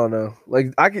 I don't know.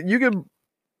 Like, you could,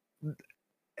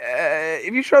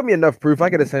 if you showed me enough proof, I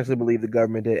could essentially believe the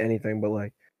government did anything. But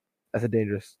like, that's a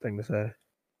dangerous thing to say.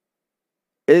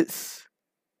 It's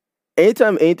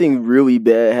anytime anything really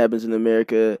bad happens in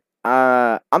America,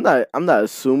 I'm not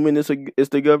assuming it's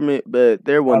the government, but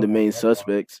they're one of the main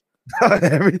suspects.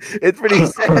 It's pretty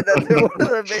sad that they're one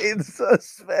of the main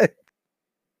suspects.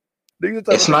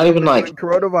 It's not even like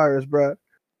coronavirus, bro.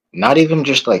 Not even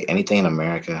just like anything in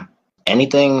America.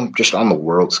 Anything just on the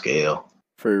world scale.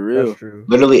 For real. That's true.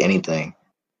 Literally anything.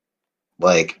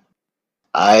 Like,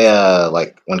 I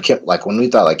when we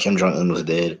thought like Kim Jong-un was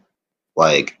dead,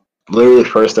 like literally the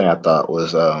first thing I thought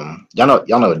was y'all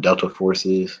know what Delta Force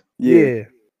is? Yeah.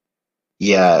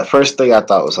 Yeah, the first thing I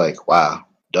thought was like, wow,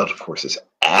 Delta Force is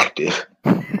active.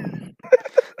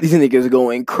 These niggas are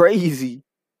going crazy.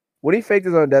 When he faked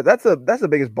his own death, that's the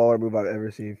biggest baller move I've ever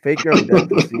seen. Fake your own death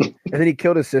to see, and then he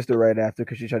killed his sister right after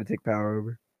because she tried to take power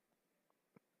over.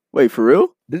 Wait, for real?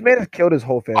 This man has killed his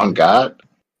whole family. On God?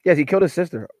 Yes, he killed his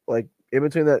sister. Like in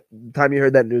between that time you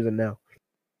heard that news and now.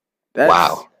 That's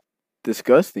Wow.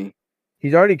 disgusting.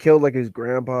 He's already killed like his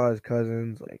grandpa, his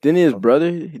cousins. Like, Didn't his brother?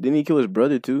 Didn't he kill his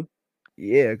brother too?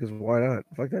 yeah, because why not?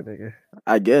 Fuck that nigga.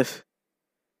 I guess.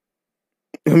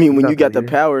 I mean, when not you got the the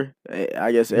leader. power,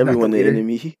 I guess He's not the everyone the leader.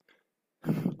 enemy.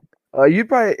 You'd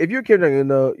probably, if you're Kim Jong-un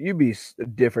though, you'd be a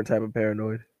different type of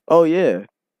paranoid. Oh yeah,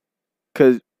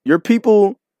 because your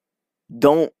people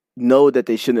don't know that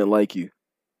they shouldn't like you,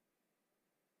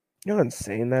 You know how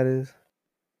insane that is?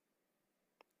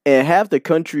 and half the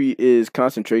country is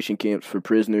concentration camps for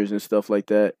prisoners and stuff like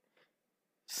that.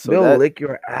 So They'll that, lick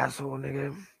your asshole,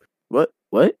 nigga. what?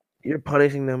 What? You're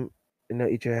punishing them and they'll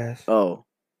eat your ass. Oh,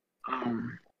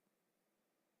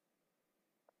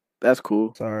 that's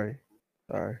cool. Sorry.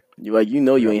 You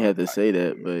ain't have to say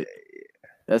that, but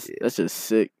that's just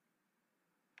sick.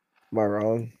 Am I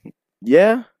wrong?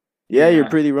 Yeah, you're Yeah.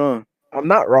 pretty wrong. I'm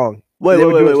not wrong. Wait. They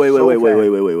would do it so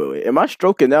fast. Am I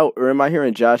stroking out or am I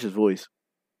hearing Josh's voice?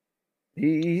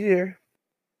 He's here.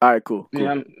 All right, cool.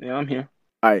 Yeah, I'm here.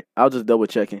 All right, I'll just double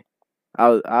checking.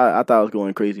 I thought I was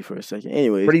going crazy for a second.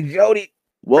 Anyways, Pretty Jody.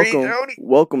 welcome, Jody.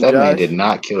 welcome, That man Josh. did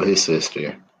not kill his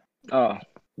sister. Oh,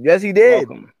 Yes, he did.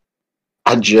 Welcome.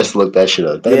 I just looked that shit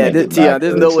up. That Yeah, nigga did Tion, not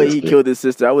there's kill no way his he sister. killed his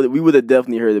sister. We would have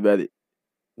definitely heard about it.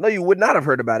 No, you would not have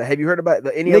heard about it. Have you heard about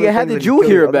any Nigga, other how things did that you killed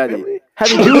hear your other about it? family? How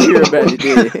did you hear about it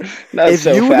then? That's If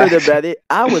so you facts. heard about it,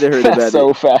 I would have heard That's about so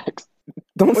it. facts.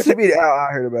 Don't What say you mean? How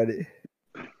I heard about it?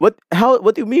 what. How?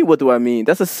 What do you mean? What do I mean?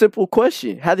 That's a simple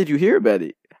question. How did you hear about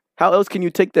it? How else can you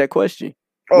take that question?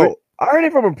 Oh, I heard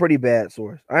it from a pretty bad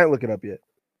source. I ain't looking up yet.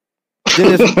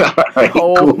 Then it's, Alright,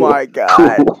 oh cool, my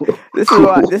god, cool. this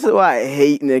is why I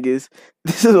hate niggas.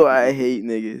 This is why I hate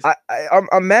niggas.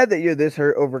 I'm mad that you're this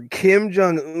hurt over Kim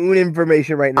Jong Un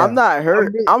information right now. I'm not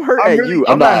hurt. really- I'm hurt I'm at really- you.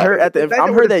 I'm I'm not not- hurt at the. fact that I'm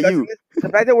we're hurt at discussing you. this- the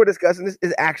fact that we're discussing this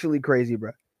is actually crazy,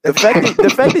 bro. The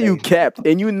fact that you capped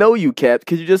and you know you capped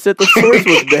because you just said the source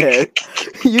was bad.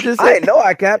 You just I said didn't know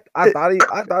I capped. I thought it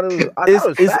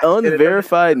was. it's fact.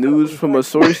 unverified news from a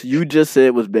source you just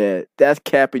said was bad. That's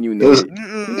capping. You know was- it.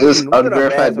 It was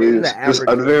unverified news. It was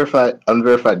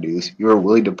unverified news. You were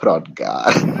willing to put on God.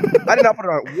 I did not put it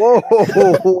on.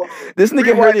 Whoa! This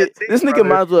nigga Rewind heard it. the tape, This nigga brother.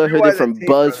 might as well have heard Rewind it from the tape,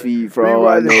 brother. BuzzFeed for all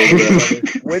I Rewind the know. tape,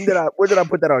 Bro. brother. When did I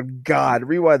put that on? God,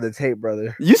 rewind the tape,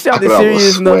 brother. You sounded I will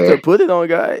serious enough to swear. put it on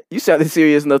God. You sounded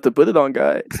serious enough to put it on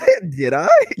God. Did I?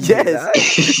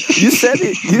 Yes. You said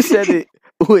it. You said it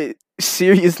with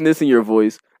seriousness in your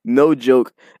voice. No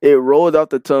joke. It rolled off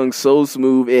the tongue so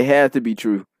smooth. It had to be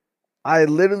true. I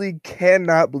literally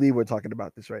cannot believe we're talking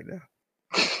about this right now.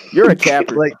 You're a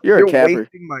capper. Like You're a capper.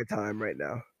 wasting my time right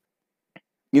now.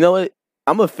 You know what?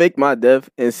 I'm gonna fake my death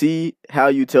and see how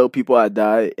you tell people I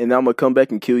died, and I'm gonna come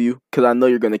back and kill you because I know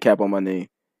you're gonna cap on my name.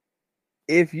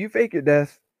 If you fake your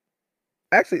death,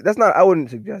 actually, that's not. I wouldn't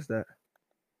suggest that.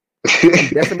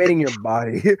 Decimating your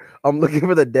body. I'm looking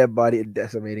for the dead body and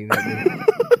decimating that.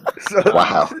 Dude. So,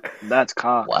 Wow. That's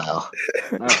cock. Wow.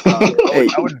 That's cock. Hey,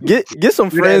 I would- get some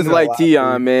You're not friends even like allowed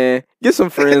Tion, to. man. Get some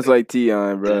friends like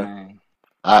Tion, bro. Dang.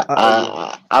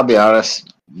 I'll be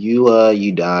honest.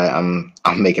 You die. I'm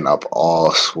making up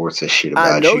all sorts of shit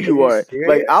about I know you. you are. serious?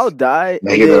 Like I'll die. and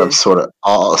Making then- up sort of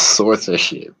all sorts of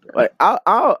shit. Bro. Like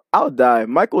I'll die.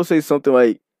 Michael will say something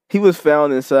like he was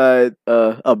found inside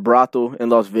a brothel in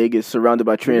Las Vegas, surrounded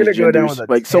by You're gonna go down transgenders, with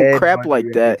a like some Ted crap Bundy like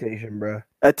that. reputation, bro.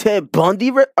 A Ted Bundy?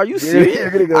 Are you You're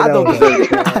serious? gonna go I down don't with deserve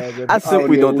a that. Ted I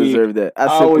simply get don't weak. deserve that. I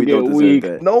I simply would don't get deserve weak.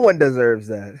 that. No one deserves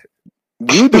that.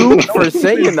 You do for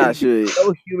saying that shit.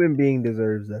 No human being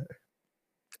deserves that.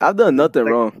 I've done nothing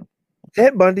Like- wrong.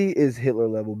 Ted Bundy is Hitler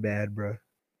level bad, bro.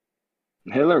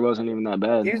 Hitler wasn't even that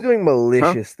bad. He's doing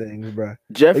malicious things, bro.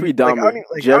 Jeffrey Dahmer. I don't even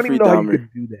Jeffrey know how you Dahmer.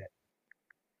 could do that.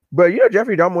 But you know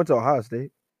Jeffrey Dahmer went to Ohio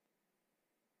State.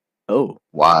 Oh,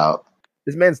 Wow.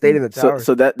 This man stayed in the tower.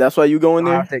 so that's why you go in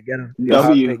Ohio there. State ghetto. W.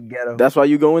 Ohio State ghetto. That's why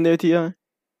you go in there, Tion.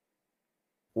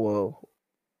 Whoa.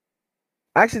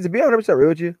 Actually, to be 100% real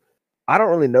with you, I don't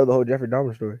really know the whole Jeffrey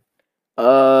Dahmer story. One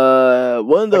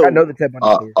of Like, I know the the Ted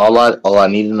Bundy story. All I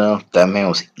need to know, that man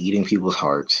was eating people's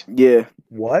hearts. yeah.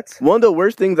 What? One of the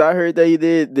worst things I heard that he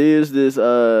did, there's this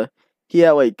he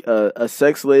had like a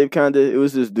sex slave kind of. It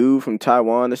was this dude from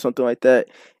Taiwan or something like that,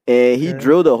 and he Okay.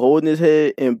 drilled a hole in his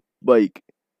head and like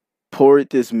poured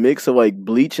this mix of like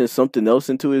bleach and something else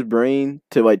into his brain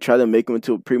to like try to make him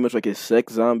into pretty much like a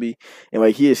sex zombie. And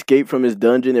like he escaped from his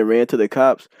dungeon and ran to the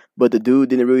cops, but the dude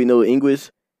didn't really know English.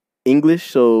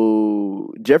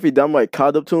 So Jeffrey Dahmer like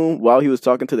caught up to him while he was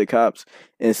talking to the cops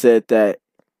and said that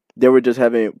they were just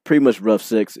having pretty much rough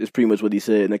sex. Is pretty much what he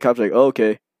said. And the cops were like, oh,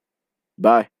 okay,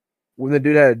 bye. When the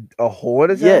dude had a hole in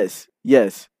his head?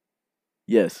 Yes.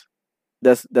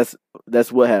 That's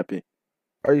what happened.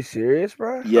 Are you serious,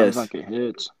 bro? Yes. Sounds like it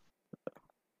hits.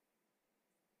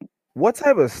 What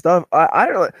type of stuff? I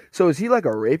don't know. So is he like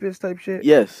a rapist type shit?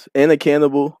 Yes, and a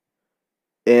cannibal,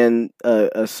 and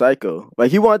a psycho.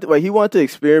 Like he wanted to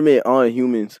experiment on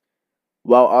humans,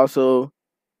 while also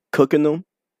cooking them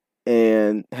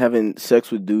and having sex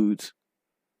with dudes.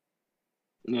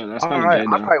 Yeah, that's All kind of right, gay.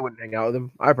 I though. probably wouldn't hang out with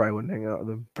him. I probably wouldn't hang out with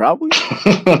him. Probably.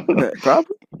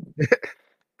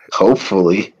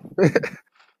 Hopefully.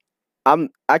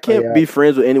 I can't yeah. be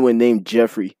friends with anyone named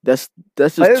Jeffrey. That's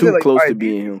just Like, too like, close alright, to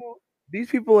being him. These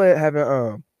people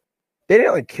haven't they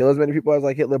didn't like kill as many people as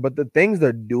like Hitler, but the things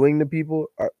they're doing to people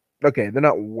are okay. They're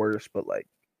not worse, but like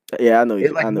Yeah, I know.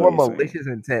 it's like I know more what you're saying. malicious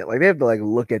intent. Like they have to like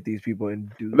look at these people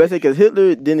and do. But because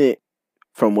Hitler didn't,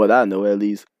 from what I know at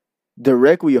least,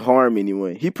 directly harm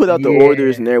anyone. He put out the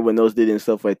orders and everyone else did it and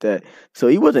stuff like that. So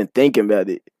he wasn't thinking about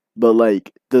it. But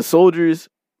like the soldiers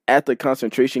at the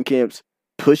concentration camps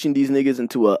pushing these niggas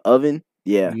into an oven.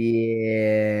 Yeah.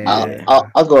 Yeah.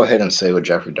 I'll go ahead and say what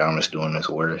Jeffrey Dahmer's doing is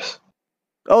worse.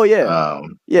 Oh yeah.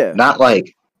 Yeah. Not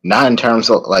in terms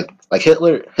of like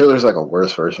Hitler's like a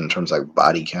worse version in terms of like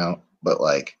body count, but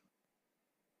like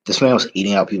This man was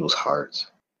eating out people's hearts.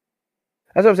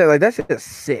 That's what I'm saying. Like that's just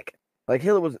sick. Like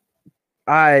Hitler was.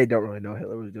 I don't really know what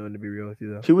Hitler was doing, to be real with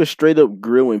you, though. He was straight up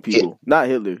grilling people. Not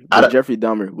Hitler, but Jeffrey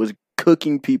Dahmer was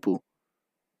cooking people.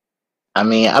 I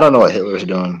mean, I don't know what Hitler was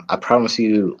doing. I promise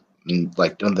you,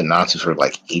 like, the Nazis were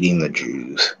like eating the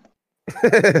Jews.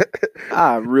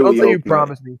 I really don't say you hope not.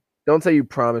 promise me. Don't say you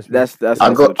promise me. That's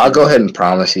I'll go ahead and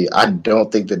promise you. I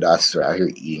don't think the Nazis are out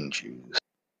here eating Jews.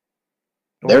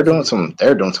 They're doing some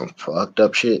fucked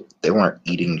up shit. They weren't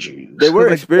eating Jews. They were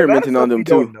Like, experimenting on them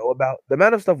Don't too. know about the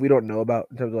amount of stuff we don't know about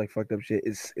in terms of like fucked up shit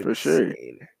is For insane.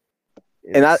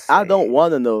 sure. And I don't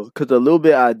want to know because the little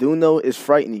bit I do know is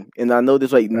frightening, and I know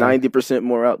there's like 90%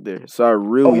 more out there. So I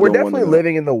really we're don't definitely want to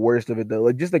living in the worst of it though.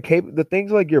 Like just the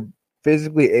things like you're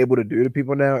physically able to do to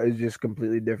people now is just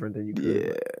completely different than you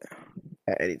could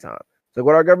at any time. So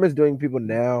what our government's doing to people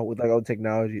now with like all the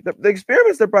technology, the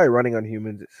experiments they're probably running on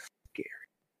humans is scary.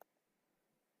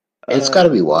 It's got to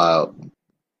be wild.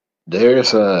 There's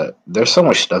so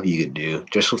much stuff you could do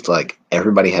just with like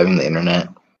everybody having the internet,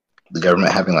 the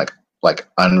government having like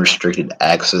unrestricted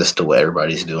access to what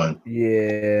everybody's doing.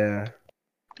 Yeah.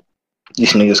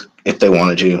 These niggas, if they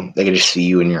wanted to, they could just see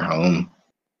you in your home,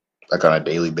 like on a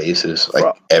daily basis,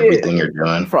 like everything you're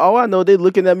doing. For all I know, they're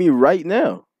looking at me right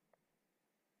now.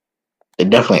 They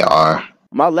definitely are.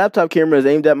 My laptop camera is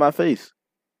aimed at my face.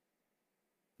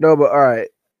 No, but all right.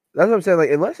 That's what I'm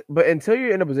saying. Like, until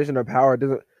you're in a position of power, it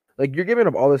doesn't like you're giving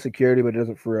up all the security, but it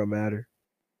doesn't for real matter.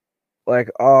 Like,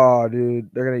 oh, dude,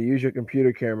 they're gonna use your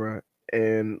computer camera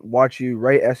and watch you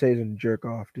write essays and jerk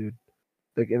off, dude.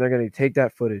 Like, and they're gonna take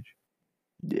that footage,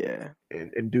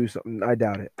 and do something. I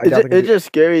doubt it. It's just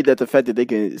scary that the fact that they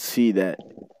can see that.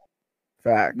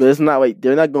 Fact, but it's not like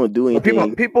they're not gonna do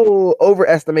anything. People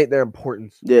overestimate their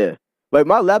importance. Yeah, like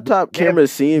my laptop camera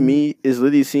seeing me is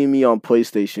literally seeing me on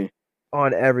PlayStation.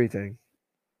 On everything.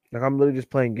 Like I'm literally just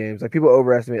playing games. Like people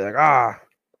overestimate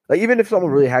like even if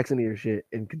someone really hacks into your shit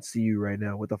and can see you right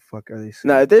now, what the fuck are they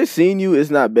seeing? Nah, if they're seeing you, it's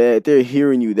not bad. If they're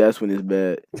hearing you, that's when it's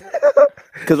bad.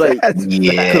 Cause like cause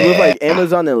with like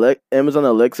Amazon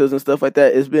Alexas and stuff like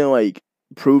that, it's been like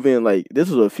proven like this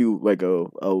was a few like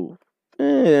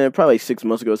probably 6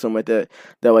 months ago or something like that.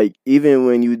 That like even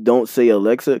when you don't say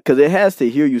Alexa, because it has to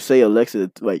hear you say Alexa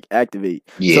to like activate.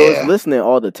 Yeah. So it's listening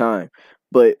all the time.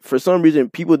 But for some reason,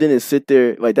 people didn't sit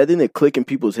there, like, that didn't click in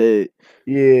people's head.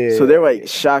 Yeah. So they're, like,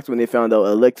 shocked when they found out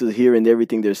Alexa's hearing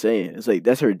everything they're saying. It's like,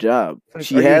 that's her job. Like,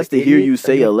 she has to hear you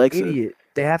say Alexa. Idiot?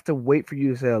 They have to wait for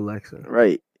you to say Alexa.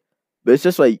 Right. But it's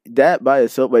just, like, that by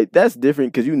itself, like, that's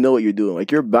different because you know what you're doing. Like,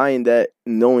 you're buying that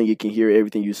knowing it can hear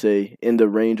everything you say in the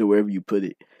range or wherever you put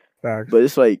it. Facts. But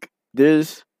it's, like,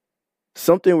 there's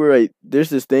something where like there's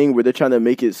this thing where they're trying to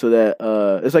make it so that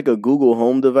it's like a Google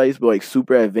Home device but like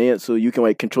super advanced, so you can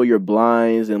like control your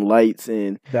blinds and lights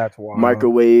and that's wild.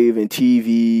 Microwave and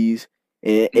TVs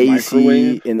and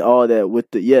AC and all that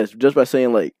with the just by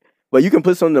saying like you can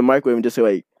put something in the microwave and just say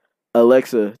like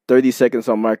Alexa 30 seconds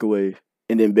on microwave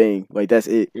and then bang, like that's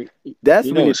it.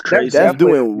 That's what's crazy. That's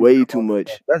doing way too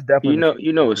much. That's definitely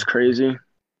you know what's crazy?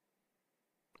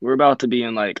 We're about to be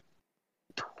in like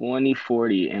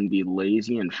 2040 and be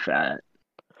lazy and fat.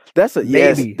 That's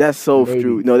that's so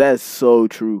true. No, that's so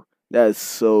true. That's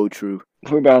so true.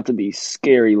 We're about to be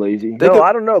scary lazy. No,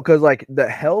 I don't know, because like the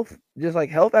health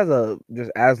as a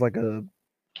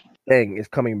thing is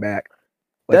coming back.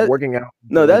 Like working out.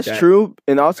 No, that's true.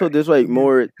 And also there's like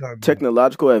more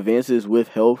technological advances with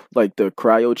health, like the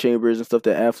cryo chambers and stuff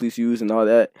that athletes use and all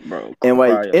that. Bro, and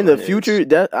like in the future,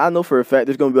 that I know for a fact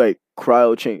there's gonna be like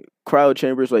cryo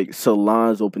chambers, like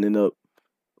salons opening up,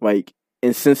 like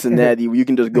in Cincinnati, where you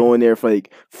can just go in there for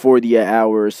like $40 an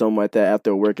hour or something like that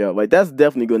after a workout. Like that's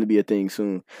definitely going to be a thing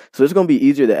soon. So it's going to be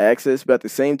easier to access, but at the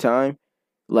same time,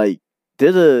 like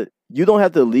you don't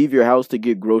have to leave your house to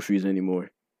get groceries anymore.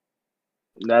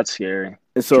 That's scary.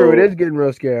 And so, true, it is getting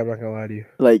real scary. I'm not gonna lie to you.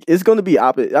 Like it's going to be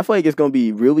opposite. I feel like it's going to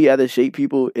be really out of shape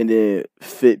people and then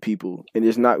fit people, and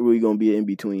there's not really going to be an in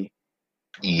between.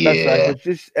 Yeah, that's right. It's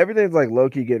just everything's like low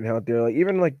key getting healthier. Like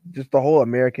even like just the whole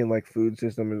American like food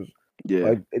system is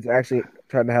like it's actually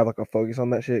trying to have like a focus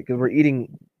on that shit because we're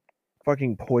eating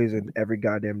fucking poison every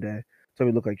goddamn day, so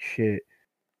we look like shit.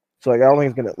 So like I don't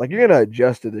think it's gonna like you're gonna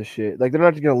adjust to this shit. Like they're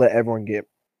not just gonna let everyone get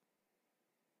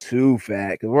too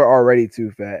fat because we're already too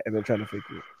fat and they're trying to fix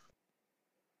it.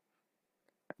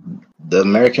 The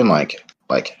American like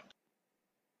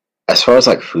as far as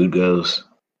like food goes,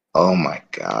 oh my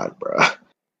god, bro.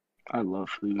 I love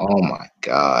food. Oh my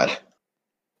god.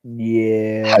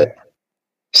 Yeah.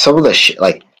 Some of the shit,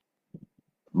 like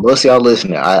most of y'all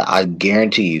listening, I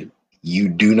guarantee you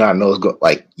do not know what's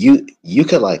like you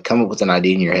could like come up with an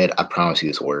idea in your head. I promise you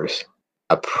it's worse.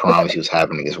 I promise you it's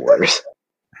happening is worse.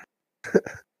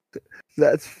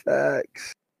 That's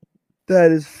facts.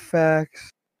 That is facts.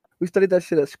 We studied that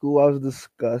shit at school. I was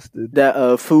disgusted.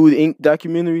 That Food Inc.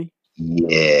 documentary.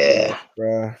 Yeah.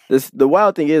 Bruh. The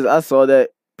wild thing is, I saw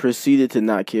that, proceeded to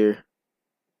not care.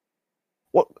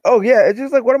 What? Oh yeah, it's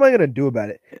just like, what am I gonna do about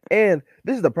it? And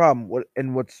this is the problem.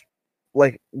 What's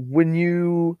like when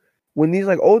these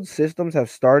like old systems have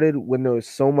started when there was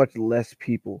so much less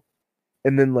people,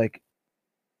 and then like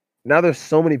now there's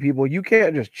so many people, you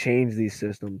can't just change these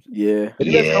systems. Yeah.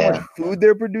 Like, that's how much food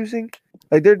they're producing.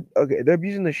 Like they're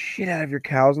abusing the shit out of your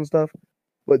cows and stuff,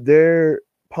 but they're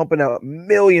pumping out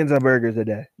millions of burgers a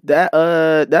day.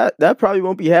 That probably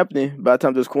won't be happening by the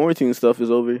time this quarantine stuff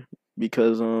is over,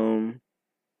 because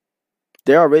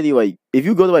they're already like, if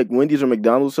you go to like Wendy's or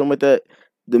McDonald's or something like that,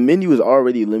 the menu is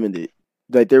already limited.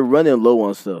 Like they're running low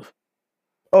on stuff.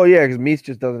 Oh yeah, because meat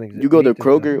just doesn't exist. You go to Meat just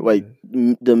Kroger, doesn't like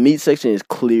exist. the meat section is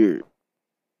cleared.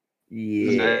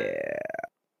 Yeah.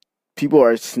 People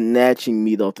are snatching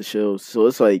meat off the shelves, so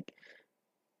it's like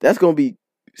that's gonna be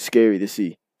scary to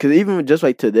see. Because even just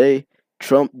like today,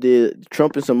 Trump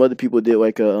and some other people did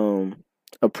like a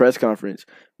press conference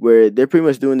where they're pretty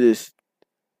much doing this.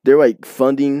 They're like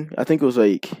funding. I think it was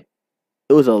a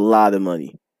lot of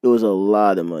money. It was a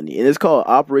lot of money, and it's called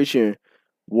Operation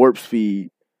Warp Speed,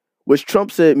 which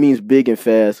Trump said means big and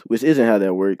fast, which isn't how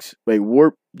that works. Like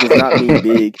warp does not mean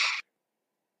big.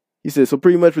 He said, so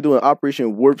pretty much we're doing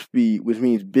Operation Warp Speed, which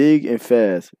means big and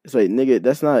fast. It's like, nigga,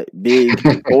 that's not big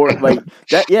or like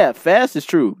that. Yeah, fast is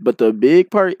true, but the big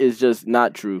part is just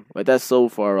not true. Like that's so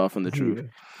far off from the truth.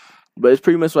 But it's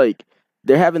pretty much like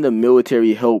they're having the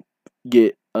military help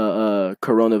get a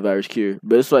coronavirus cure,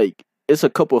 but it's like it's a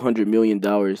couple $100 million.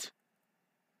 Oh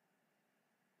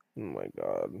my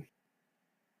god.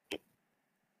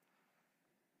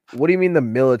 What do you mean the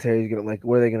military is gonna, like,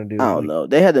 what are they gonna do? I don't know.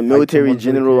 They had the military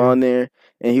general on there,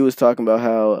 and he was talking about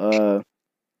how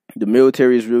the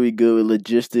military is really good with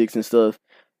logistics and stuff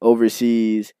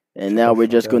overseas, and now we're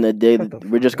just gonna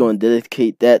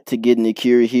dedicate that to getting the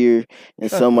cure here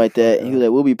and something like that. And he was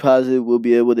like, "We'll be positive. We'll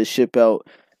be able to ship out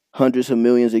hundreds of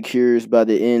millions of cures by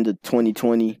the end of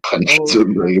 2020." Hundreds of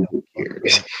millions of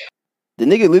cures. The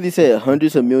nigga literally said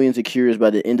hundreds of millions of cures by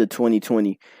the end of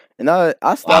 2020. And I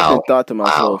stopped and thought to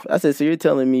myself, I said, so you're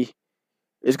telling me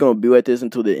it's going to be like this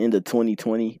until the end of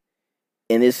 2020?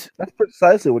 And that's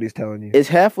precisely what he's telling you. It's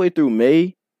halfway through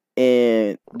May,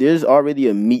 and there's already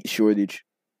a meat shortage.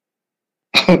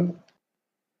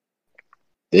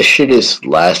 This shit is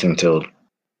lasting until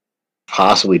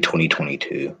possibly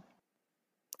 2022.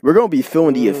 We're going to be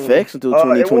feeling the effects until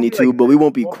 2022, but we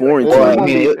won't be quarantined. Well, I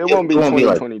mean, it won't be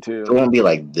 2022. It won't be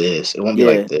like this. It won't be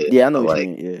like this. Yeah, I know what you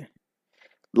mean, yeah.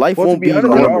 Life won't be honest,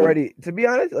 normal. To be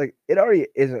honest, like it already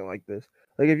isn't like this.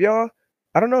 Like if y'all,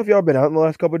 I don't know if y'all been out in the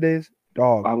last couple of days.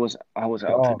 Dog, I was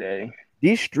out today.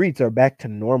 These streets are back to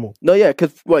normal. No, yeah,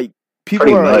 because like people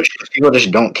Pretty are much. People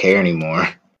just don't care anymore.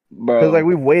 Because like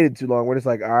we've waited too long. We're just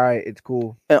like, all right, it's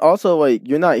cool. And also, like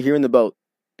you're not hearing about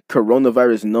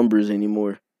coronavirus numbers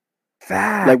anymore.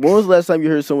 Facts. Like when was the last time you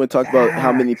heard someone talk about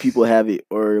how many people have it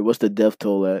or what's the death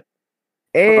toll at?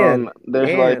 And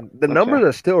there's like the numbers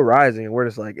are still rising, and we're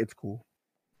just like, it's cool.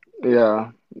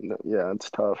 Yeah, it's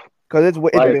tough. Because it's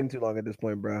been too long at this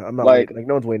point, bro. I'm not like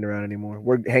no one's waiting around anymore.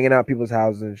 We're hanging out at people's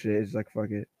houses and shit. It's like,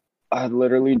 fuck it. I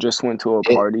literally just went to a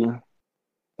party.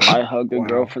 I hugged a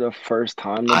girl for the first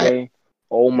time today.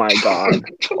 Oh my god!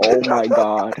 Oh my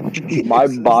god! My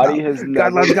body has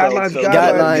never guidelines.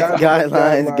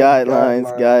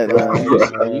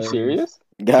 Are you serious?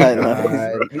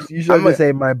 Guidelines. You should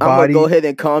say my body. I'm gonna go ahead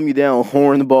and calm you down,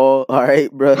 hornball. All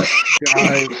right, bro.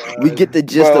 We get the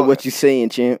gist of what you're saying,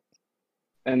 champ.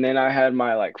 And then I had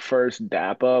my like first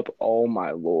dap up. Oh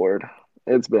my lord,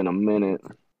 it's been a minute.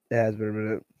 It has been a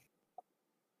minute.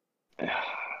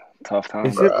 Tough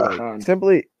time.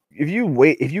 Simply, if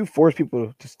you force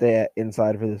people to stay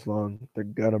inside for this long, they're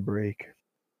gonna break.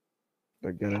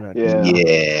 They're gonna not.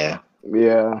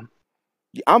 Yeah.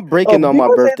 I'm breaking on my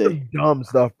birthday. Dumb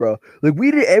stuff, bro. Like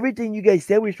we did everything you guys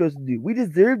said we were supposed to do. We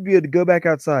deserve to be able to go back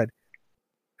outside.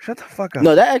 Shut the fuck up.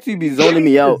 No, that actually be zoning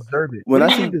me out. When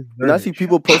I see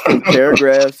people posting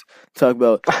paragraphs talk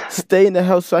about stay in the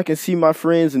house so I can see my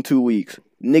friends in 2 weeks.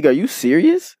 Nigga, are you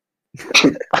serious?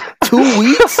 2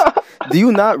 weeks? Do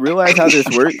you not realize how this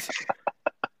works?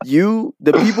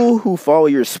 The people who follow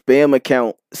your spam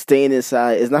account staying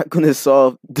inside is not going to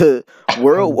solve the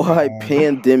worldwide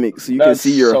pandemic so you can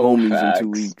see your homies in 2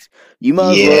 weeks. You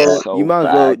might as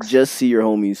well just see your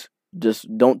homies. Just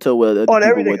don't tell what other On people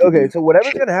everything. what to Okay, do. so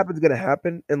whatever's gonna happen is gonna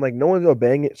happen, and like no one's gonna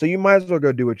bang it. So you might as well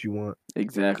go do what you want.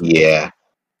 Exactly. Yeah,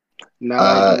 Now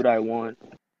I do what I want.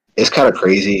 it's kind of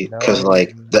crazy because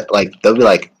like they'll be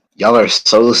like, y'all are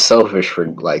so selfish for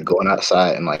like going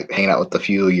outside and like hanging out with a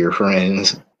few of your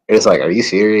friends. It's like, are you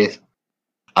serious?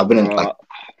 I've been in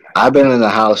the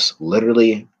house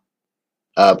literally,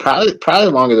 probably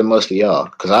longer than most of y'all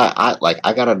because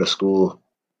I got out of school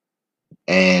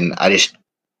and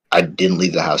I didn't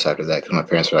leave the house after that because my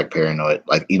parents were like paranoid,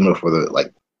 like even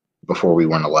before we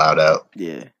weren't allowed out.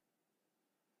 Yeah.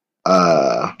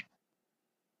 I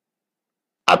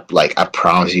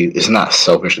promise you, it's not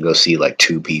selfish to go see like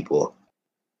two people.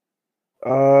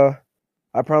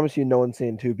 I promise you, no one's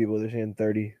seeing two people. They're seeing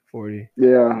 30, 40.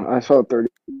 Yeah, I saw 30.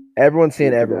 Everyone's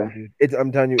seeing Yeah. everyone, dude.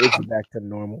 I'm telling you, it's back to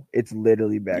normal. It's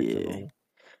literally back to normal.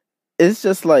 It's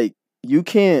just like you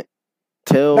can't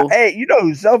tell. Now, hey, you know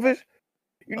who's selfish?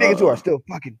 You niggas who are still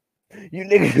fucking. You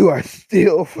niggas who are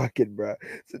still fucking, bro.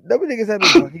 So none niggas have been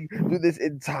fucking through this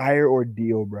entire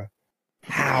ordeal, bro.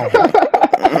 How?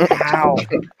 How?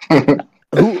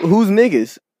 Who's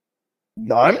niggas?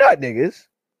 No, I'm not niggas.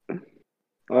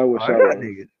 I wish I'm I not was.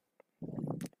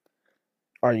 niggas.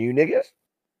 Are you niggas?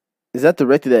 Is that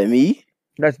directed at me?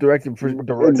 That's directed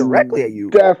directly at you.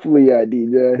 Definitely at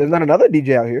DJ. There's not another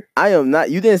DJ out here. I am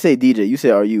not. You didn't say DJ. You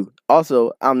said are you?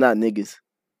 Also, I'm not niggas.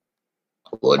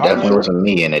 Well, it definitely wasn't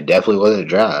me, and it definitely wasn't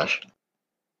Josh.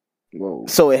 Whoa.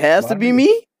 So it has to be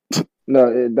me? No,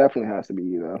 it definitely has to be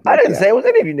you though. I didn't say it was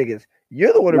any of you niggas.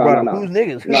 You're the one who No, brought no, up no. who's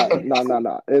niggas.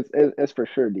 No. It's for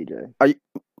sure DJ.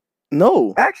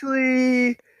 No.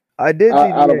 Actually, I did see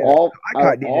Out of DJ. all, I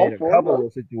caught DJ in a four, couple bro.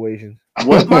 of situations.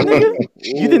 What, my nigga?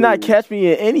 You did not catch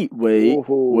me in any.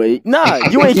 Wait. Nah,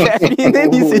 you ain't catch me in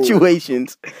any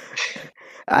situations.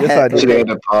 Yes, I did.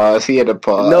 He had to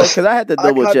pause. No, because I had to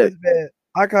double check.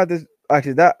 I caught this.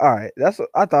 Actually, that all right.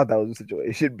 I thought that was a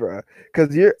situation, bro.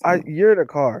 Because you're in a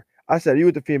car. I said you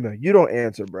with the female. You don't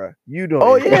answer, bro. You don't.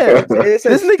 Oh answer. yeah, It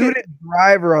says this nigga student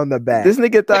driver on the back. This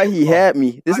nigga thought he had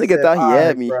me. This nigga thought he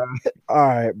had me. Bro. All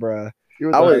right, bro. You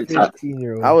was I was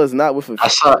 15-year-old. I was not with a.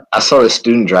 I saw the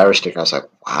student driver sticker. I was like,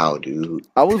 wow, dude.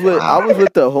 I was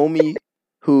with the homie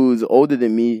who's older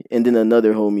than me, and then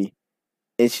another homie,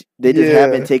 and they just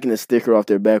haven't taken a sticker off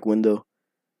their back window.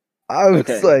 I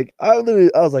was like, I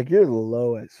was like, you're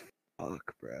low as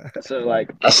fuck, bro. So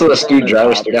like, I saw the student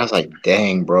driver sticker. I was like,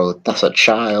 dang, bro, that's a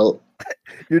child.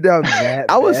 You're down that.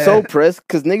 I was so pressed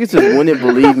because niggas just wouldn't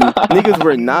believe me. Niggas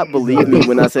were not believing me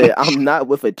when I said I'm not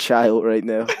with a child right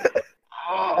now.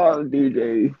 oh,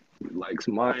 DJ likes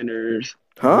minors.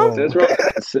 Huh?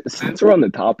 Since we're on the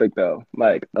topic though,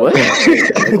 like what?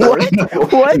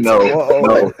 what?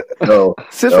 No.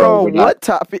 Since we're on what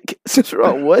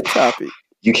topic?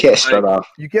 You can't start off.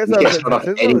 You can't start off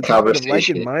any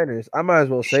conversation. Minors, I might as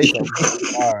well say something.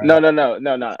 All right.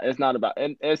 No. It's not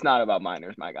about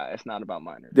minors, my guy. It's not about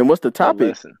minors. Then what's the topic?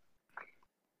 Listen.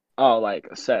 Oh, like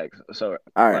sex. So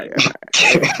all right.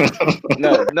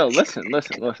 No. Listen.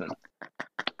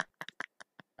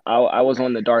 I was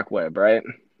on the dark web, right?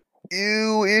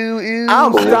 Ew.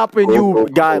 I'm stopping you.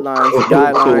 Guidelines.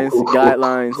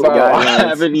 I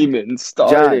haven't even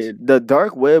started. Josh, the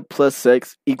dark web plus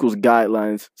sex equals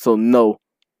guidelines. So no.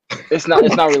 It's not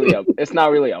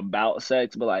really about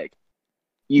sex, but like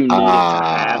you need to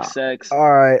have sex.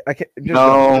 All right, I can't.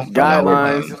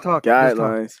 Guidelines. Just talk.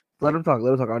 Guidelines. Let him talk.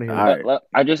 On here. Right.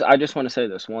 I just want to say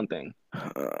this one thing.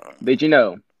 Did you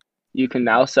know you can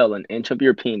now sell an inch of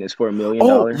your penis for $1 million?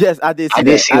 Oh yes, I did see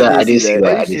that. I did see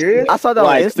that. Are you serious? I saw that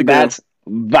on Instagram. That's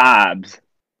vibes.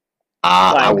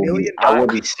 I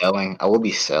will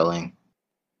be selling.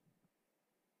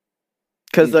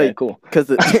 Cause okay, cool.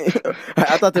 Cause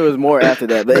I thought there was more after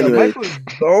that, but anyway. Michael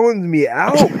zones me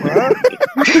out, bro.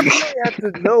 You have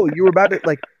to know you were about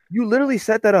to you literally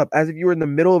set that up as if you were in the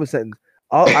middle of a sentence.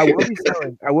 I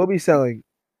will be selling.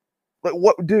 Like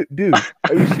what, dude?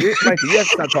 Are you serious, Michael? You have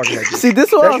to stop talking like this. See, this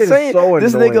is what I'm saying. So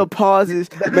this nigga pauses,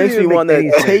 makes me want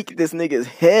to take this nigga's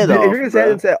head off. If you're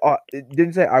gonna say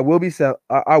didn't say I will be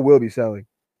selling.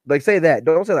 Like say that.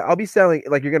 Don't say that. I'll be selling.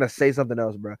 Like you're gonna say something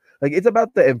else, bro. Like it's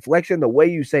about the inflection, the way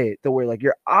you say it, to where like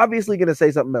you're obviously gonna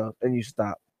say something else, and you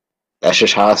stop. That's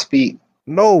just how I speak.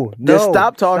 No. Just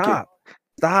stop talking.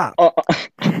 Stop.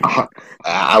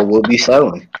 I will be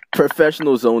selling.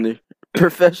 Professional zoner.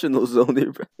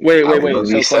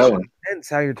 Wait. So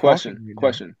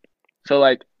question. So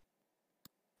like,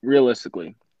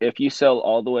 realistically, if you sell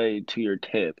all the way to your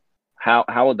tip, how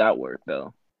would that work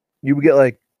though? You would get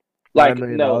like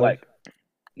no.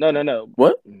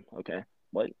 What? Okay.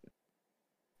 What?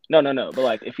 No. But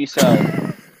like, if you sell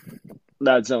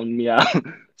that zone me out.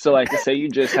 So like, say you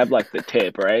just have like the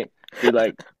tip, right? You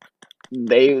like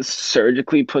they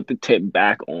surgically put the tip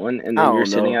back on, and I then you're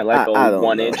don't sitting know. at like I a don't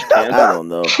 1-inch know. temp I don't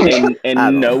know. and I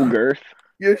don't no know. girth.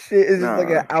 Your shit is just like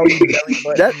an Audi belly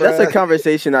button. That's a bruh.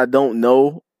 conversation I don't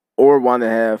know or want to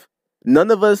have.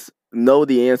 None of us know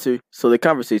the answer, so the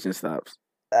conversation stops.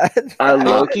 That's I fine.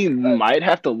 low-key might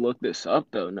have to look this up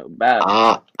though. No bad.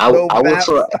 No I would bap,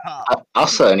 sell. stop. I'll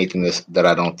sell anything that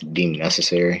I don't deem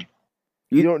necessary.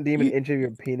 You don't deem an you- inch of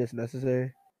your penis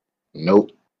necessary?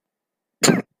 Nope.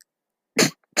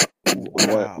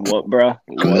 Wow. What, bro?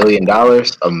 $1 million.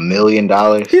 $1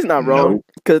 million. He's not wrong. Nope.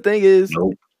 Because the thing is,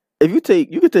 Nope. if you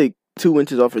could take 2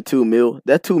 inches off for 2 mil.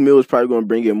 That 2 mil is probably going to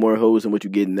bring in more hoes than what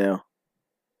you're getting now.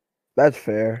 That's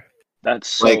fair. That's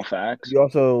so Like- You facts.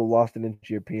 also lost an inch of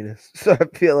your penis, so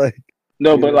I feel like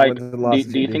No, you but know, like, wins and do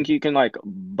losses you to think you can like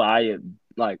buy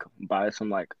some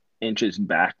like inches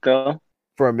back though?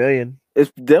 for $1 million. It's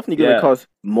definitely going to Yeah. cost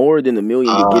more than $1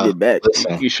 million to get it back.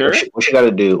 Listen, You sure? What you gotta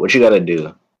do? What you gotta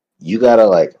do? You gotta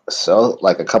like sell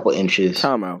like a couple inches.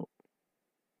 Time out.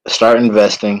 Start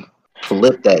investing.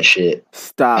 Flip that shit.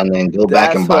 Stop. And then go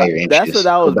back and buy your inches. That's what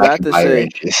I Go was back about and to buy your say.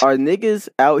 inches. Are niggas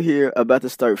out here about to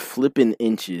start flipping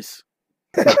inches?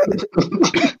 Don't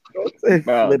say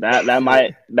Bro, flip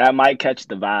that might catch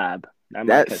the vibe. That might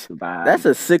That's- catch the vibe. That's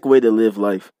a sick way to live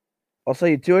life. I'll sell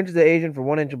you 2 inches of Asian for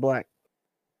 1 inch of black.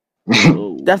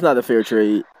 Ooh, That's not a fair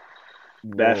trade.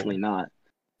 definitely not.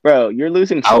 Bro, you're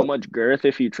losing so I'll- much girth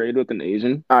if you trade with an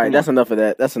Asian. All right, Come that's on. enough of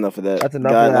that. That's enough of that. That's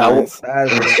enough Guidelines. of that.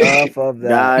 That is enough of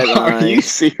that. Are you Guidelines.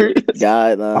 serious?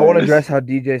 Guidelines. I want to address how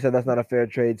DJ said that's not a fair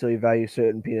trade till you value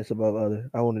certain penis above other.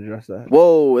 I want to address that.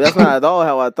 Whoa, that's not at all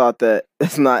how I thought that.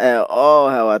 That's not at all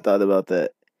how I thought about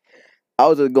that. I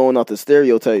was just going off the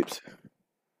stereotypes.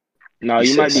 No, He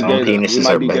you said might be some gay. though. You penises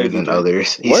might are be better gay. than DJ.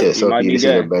 others. He What? said You some might be penises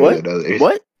gay. are better What? than others.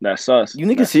 What? That's sus. You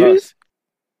niggas That's serious?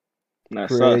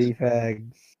 That's Pretty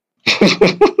fags.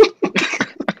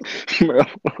 Bro.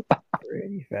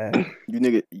 Pretty fags. You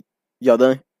nigga, y'all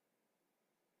done?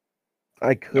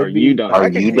 I could Are be. you done? I Are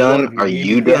could you take one done? if Are need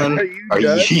you be. done? Are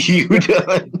you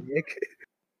done? Nick?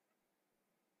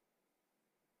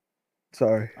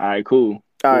 Sorry. All right, cool.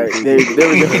 All right, there we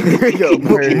go. There we go.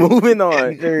 Heard. Moving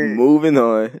on. Heard. Moving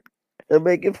on. They're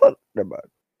making fun. Never mind.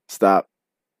 Stop.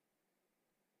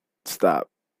 Stop.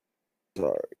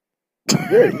 Sorry.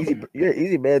 You're an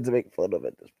easy man to make fun of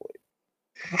at this point.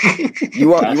 You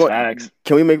want? That's You want? facts.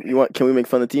 Can we make? You want? Can we make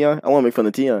fun of Tion? I want to make fun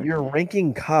of Tion. You're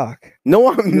ranking cock.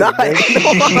 No, I'm not. No,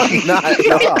 I'm not.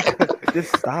 No. Stop.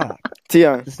 Just stop.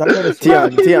 Tion. Just stop trying to Tion. sway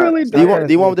me. Tion. really Do you does. want?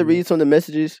 Do you want me to read some of the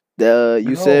messages that you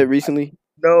No. said recently?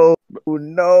 No,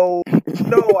 no,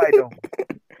 I don't.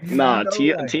 Nah,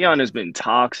 No, Tion has been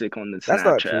toxic on the That's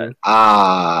not Snapchat.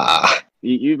 true.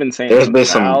 You've been saying There's been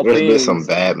foul some things.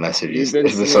 bad messages. You've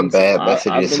There's been seeing some bad I've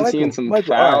messages. been seeing some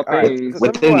Michael, foul all right. things.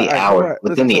 Within the hour.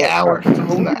 Listen, Within the hour. So what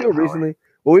Within we've the been doing hour. recently,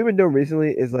 what we've been doing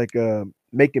recently is like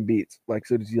making beats. Like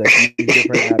so, just like use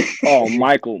different apps. Oh,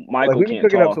 Michael Like we've been can't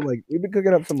cooking up talk. some we've been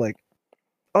cooking up some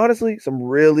honestly some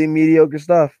really mediocre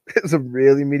stuff. Some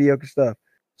really mediocre stuff.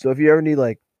 So if you ever need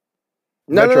like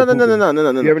No, Metro no, no, no, Pooping, no, no, no,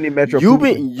 if no. you ever need Metro, You've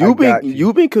Pooping, been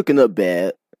you've been cooking up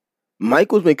bad.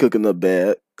 Michael's been cooking up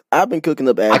bad. I've been cooking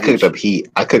up I average. cooked up heat.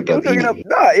 I cooked You've up been cooking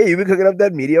up, heat. you've been cooking up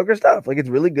that mediocre stuff. Like it's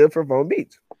really good for phone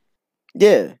beats.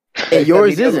 Yeah, That and yours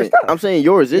mediocre isn't. stuff. I'm saying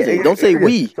yours isn't. Yeah, Don't say yeah.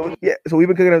 we. So we've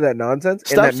been cooking up that nonsense. and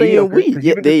Stop that saying mediocre, we. 'cause Yeah,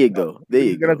 you've been there you cooking up- go. There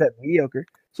you've you been cooking go. up that mediocre.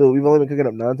 So we've only been cooking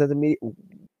up nonsense and mediocre.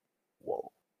 Whoa.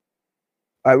 All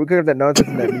right, we're cooking up that nonsense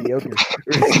and that mediocre.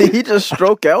 Did he just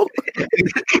stroke out?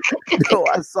 No,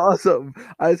 I saw something.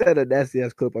 I just had a nasty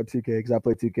ass clip on 2K because I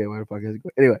play 2K. Why the fuck is it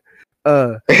going? Anyway,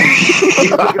 All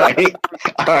right.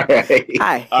 All right.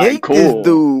 I Alright, hate cool. this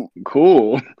dude.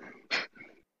 Cool.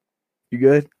 you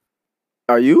good?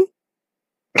 Are you?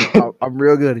 I'm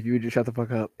real good. If you would just shut the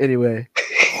fuck up. Anyway,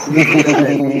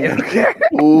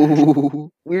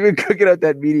 Ooh. we've been cooking up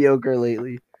that mediocre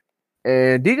lately,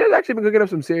 and DJ's actually been cooking up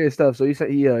some serious stuff. So he's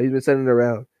been sending it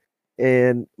around,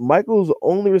 and Michael's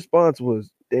only response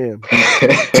was, "Damn,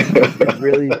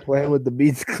 really playing with the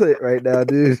beats clit right now,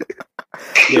 dude."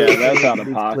 Yeah, that's out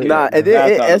of pocket. Nah, and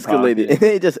then it That's out of escalated. pocket. And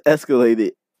then it just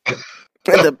escalated.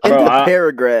 In the Bro,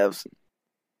 paragraphs.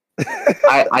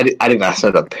 I did not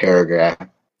start a paragraph.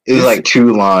 It was like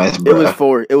 2 lines, It bro. was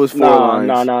 4. It was 4 No,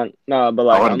 lines. no. But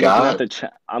like, Oh, I'm looking God. at the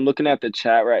chat. I'm looking at the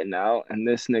chat right now, and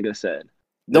this nigga said,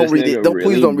 Don't this read it. nigga Don't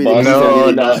please don't read it.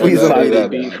 busted No, up Please don't inside read the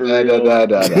it. beat for real. Do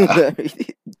not read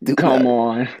it. Do Come not,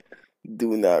 on.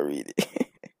 Do not read it.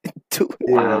 Do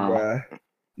Yeah, Wow. bruh.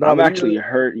 I'm but actually you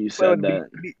hurt you play with said that.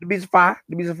 The beats are fire.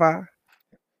 The beats are fire.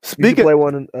 You should Speaking, play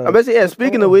one. I bet say, yeah.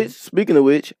 Speaking of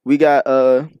which, we got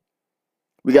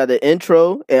We got the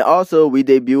intro, and also we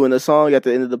debuting a song at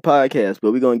the end of the podcast,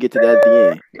 but we're gonna get to that at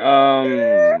the end.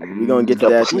 We're gonna get to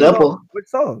that at the end. Stepper. Which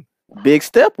song? Big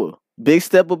Stepper. Big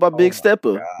Stepper by Big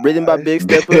Stepper. Written by Big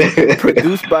Stepper.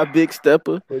 Produced by Big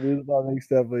Stepper. Produced by Big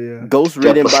Stepper, yeah. Ghost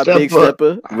written by Big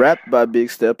Stepper. Rapped by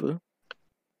Big Stepper.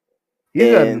 He's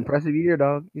had an And- impressive year,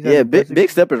 dog. He's had Yeah, an Big impressive Big year.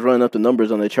 Stepper's running up the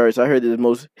numbers on the charts. I heard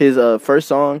his first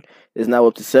song is now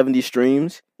up to 70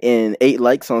 streams and 8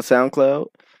 likes on SoundCloud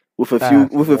with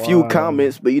a few wild.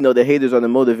 comments, but you know the haters are the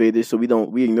motivators, so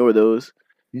we ignore those.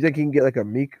 You think he can get like a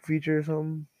Meek feature or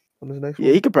something on this next Yeah,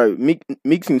 one? he could probably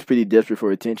Meek seems pretty desperate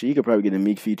for attention. He could probably get a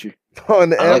Meek feature.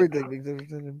 On I like- everything. Meek's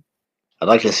attention. I'd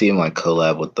like to see him like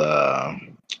collab with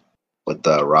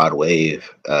the Rod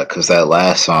Wave, because that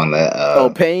last song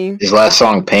Pain. his last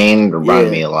song Pain reminded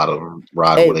Yeah. me a lot of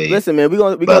Rod Hey, Wave. listen, man, we're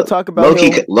gonna But talk about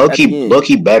him at the end.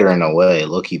 Low-key better in a way.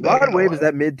 Low-key better. Rod in a Wave way. is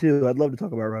that mid too. I'd love to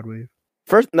talk about Rod Wave.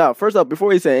 First off, before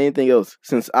we say anything else,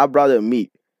 since I brought up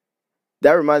Meek,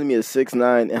 that reminded me of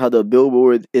 6ix9ine and how the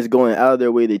Billboard is going out of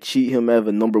their way to cheat him out of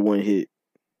a #1 hit.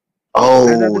 Oh,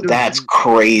 How's that to do that's with-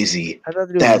 crazy. How's that to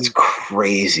do with That's Meek?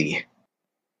 crazy.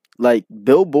 Like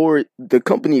Billboard, the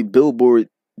company Billboard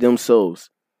themselves,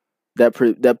 that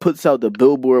puts out the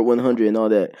Billboard 100 and all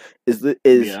that is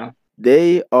Yeah.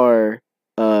 they are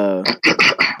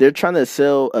they're trying to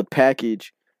sell a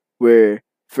package where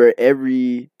for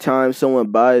every time someone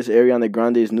buys Ariana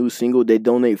Grande's new single, they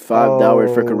donate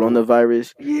 $5 for Oh.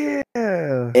 coronavirus. Yeah.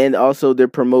 And also they're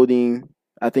promoting,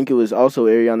 I think it was also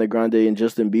Ariana Grande and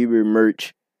Justin Bieber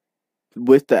merch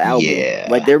with the album. Yeah.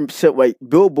 Like they're like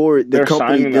Billboard, the They're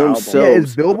company signing the album. themselves. Yeah,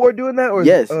 is Billboard doing that? Or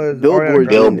Yes, is Billboard Ariana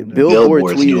Bill- Grande doing that? Billboard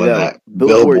Billboard's tweeted doing out. that.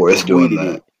 Billboard Billboard's doing tweeted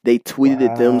that. it. They tweeted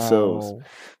it themselves, Wow.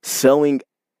 selling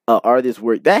artist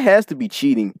work. That has to be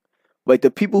cheating. Like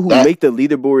the people who That- make the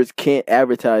leaderboards can't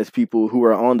advertise people who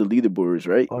are on the leaderboards,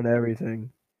 right? On everything.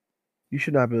 You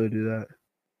should not be able to do that.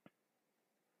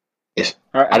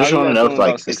 I just want to know if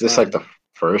like is this like the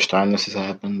first time this has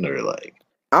happened or like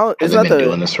It's has it not been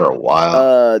doing this for a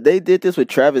while? They did this with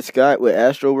Travis Scott with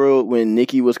Astroworld when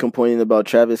Nicki was complaining about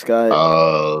Travis Scott.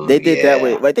 Oh, They did that yeah.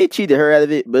 way. Like they cheated her out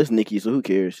of it, but it's Nicki, so who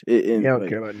cares? Yeah, I don't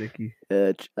care about Nicki.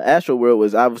 Astroworld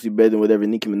was obviously better than whatever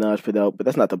Nicki Minaj put out, but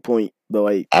that's not the point. But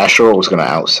like Astro was gonna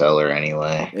outsell her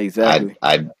anyway. exactly.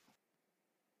 I What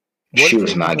she did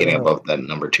was she not put getting out? above that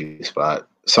 #2 spot.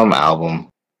 Some album.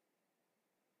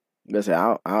 That's it.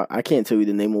 I can't tell you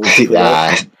the name of what she put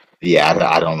out.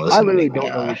 I don't listen. I literally to don't Nicki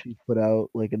know Minaj. what she's put out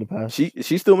like in the past.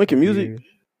 She's still making music. years.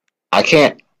 I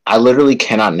can't. I literally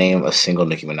cannot name a single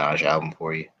Nicki Minaj album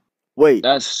for you. Wait,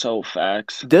 That's so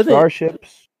facts. doesn't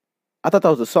Starships. I thought that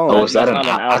was a song. Oh, was that that's an?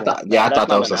 not an I album. thought. Yeah, I That's thought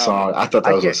that not was a an song. album. I thought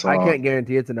that was a song. I can't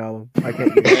guarantee it's an album. I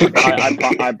can't.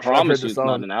 Guarantee. I promise the you it's song.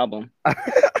 not an album.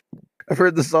 I've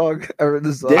heard the song. I heard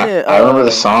the song. Didn't, I remember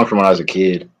the song from when I was a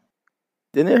kid.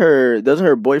 Doesn't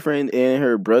her boyfriend and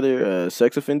her brother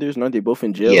sex offenders? Aren't they both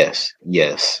in jail? Yes.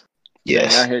 Yeah,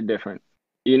 I hear different.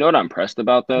 You know what I'm impressed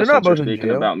about though? They're not Since we're both in speaking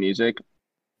jail. about music,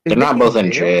 Is They're not Nicki both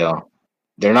in jail.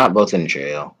 They're not both in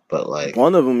jail, but like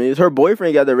One of them is her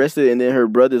boyfriend got arrested, and then her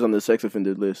brother's on the sex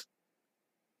offender list.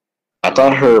 I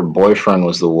thought her boyfriend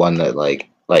was the one that like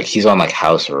he's on like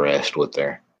house arrest with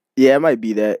her. Yeah, it might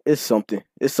be that. It's something.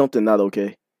 It's something not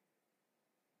okay.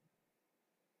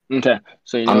 okay.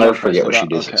 So you know I'll what never I'm forget what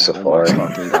impressed she did to about? Oh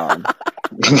my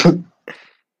Safari. fucking god.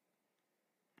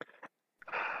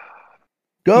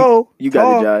 Go. You got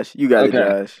talk. it, Josh. You got it,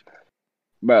 Okay. Josh.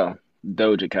 Bro,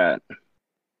 Doja Cat.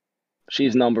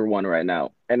 She's #1 right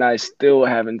now, and I still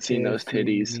haven't seen those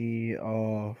titties. Me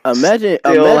off. Imagine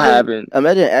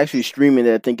actually streaming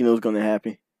that, thinking it was gonna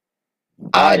happen.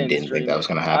 I didn't didn't stream think that it. was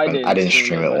gonna I happen. didn't I didn't stream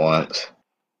stream it, it but- once.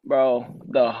 Bro,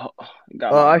 got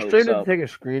I my streamed hopes it to up. take a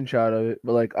screenshot of it,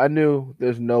 but like I knew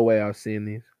there's no way I was seeing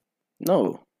these.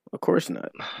 No, of course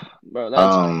not. Bro, that's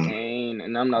Um, pain,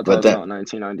 and I'm not but talking that- about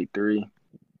 1993.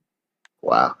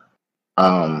 Wow.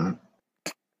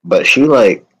 But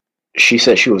she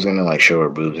said she was gonna like show her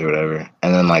boobs or whatever,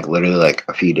 and then like literally like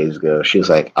a few days ago, she was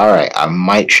like, "All right, I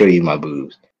might show you my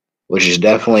boobs," which is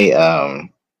definitely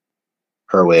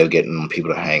her way of getting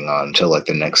people to hang on until like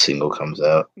the next single comes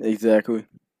out. Exactly.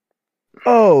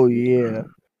 Oh yeah,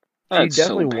 That's she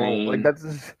definitely so won't. pain. Like that's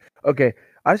just, okay.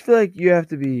 I just feel like you have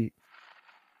to be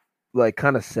like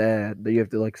kind of sad that you have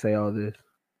to like say all this.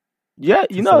 Yeah,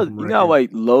 To set some you know how record. like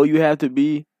low you have to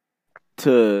be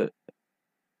to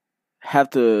have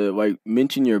to like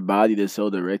mention your body to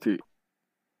sell the record.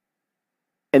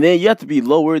 And then you have to be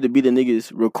lower to be the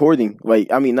niggas recording,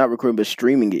 like I mean not recording but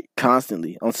streaming it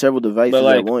constantly on several devices But,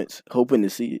 like- at once, hoping to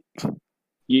see it.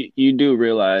 You do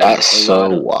realize That's a lot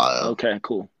so of- wild. Okay,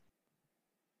 cool.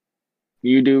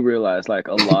 you do realize like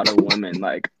a lot of women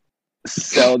like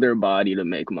sell their body to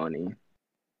make money.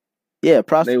 Yeah,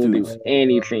 They will do prostitutes.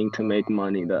 anything to make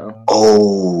money though.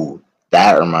 Oh,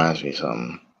 that reminds me of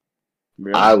something.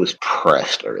 Really? I was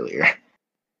pressed earlier.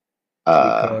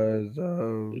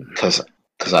 Because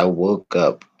Cause I woke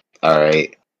up, all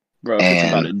right, Bro, if it's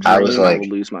about a and dream, I was I like, will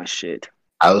lose my shit.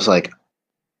 I thought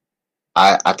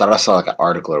I saw like an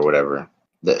article or whatever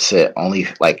that said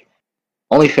OnlyFans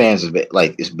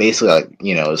is basically like,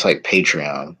 you know, it's like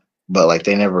Patreon, but like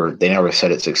they never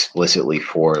said it's explicitly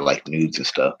for like nudes and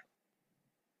stuff.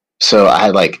 So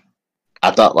I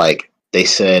thought like they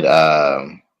said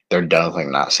they're done with like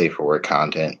not safe for work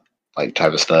content, like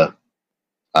type of stuff.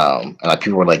 And like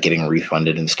people were like getting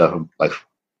refunded and stuff. Like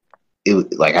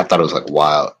like I thought it was like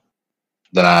wild.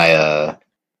 Then I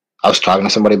was talking to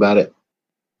somebody about it.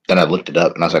 Then I looked it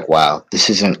up and I was like, wow, this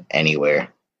isn't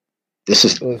anywhere. This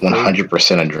is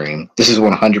 100% a dream. This is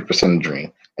 100% a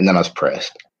dream. And then I was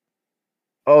pressed.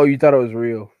 oh, you thought it was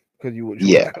real because you would.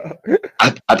 Yeah. I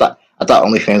thought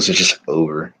OnlyFans was just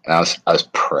over, and I was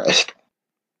pressed.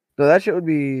 So that shit would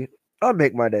be. I'd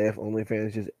make my day if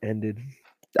OnlyFans just ended.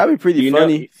 That'd be pretty You know-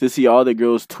 funny to see all the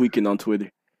girls tweaking on Twitter.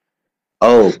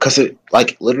 Oh, because it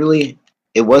like literally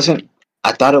it wasn't.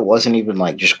 I thought it wasn't even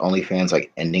like just OnlyFans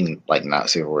like ending like not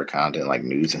safe for work content like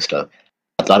news and stuff.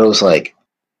 I thought it was like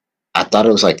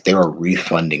they were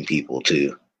refunding people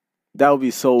too, That would be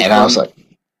so and funny.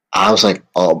 I was like,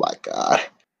 oh my god.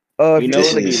 If You you know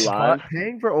this what is- be live?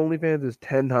 paying for OnlyFans is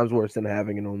 10 times worse than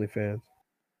having an OnlyFans.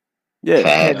 yeah.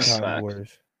 10 Facts. times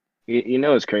worse. You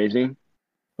know what's crazy?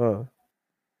 Huh.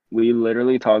 We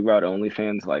literally talk about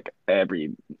OnlyFans like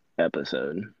every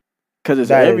episode. Because it's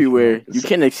That is everywhere. true. You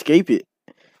can't escape it.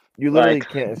 You literally Like,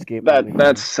 can't escape That OnlyFans.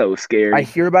 that's so scary. I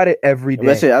hear about it every day.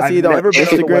 Let's say I see I've it on never been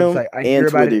on the Instagram website. I and hear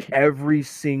about it Twitter. every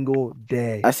single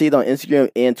day. I see it on Instagram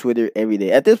and Twitter every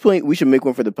day. At this point, we should make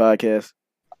one for the podcast.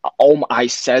 I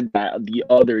said that the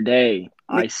other day.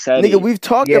 I said Nigga, it. we've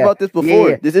talked Yeah, about this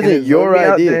before. Yeah, This and isn't it your zoned me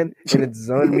out idea. then, and it's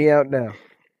zoned me out now.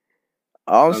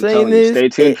 All I'm, I'm saying telling you, is, stay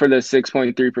tuned for the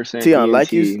 6.3%. Tion,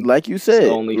 like you said,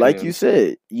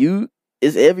 OnlyFans.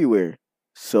 it's everywhere.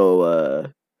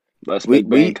 So Let's we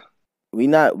make bank. we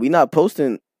not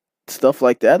posting stuff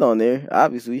like that on there.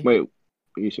 Obviously, Wait,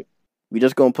 you should. we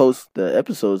just gonna post the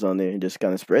episodes on there and just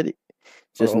kind of spread it.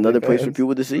 Just On another place for OnlyFans?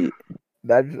 people to see it.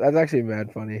 That's actually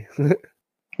mad funny.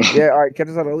 Yeah, all right, catch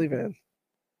us on OnlyFans.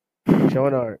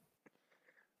 Showing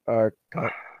our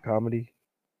comedy.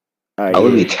 All right, I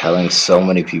would be yeah. telling so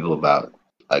many people about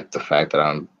like the fact that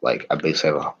I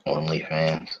basically have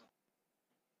OnlyFans.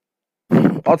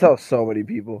 I'll tell so many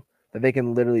people that they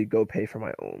can literally go pay for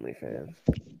my OnlyFans.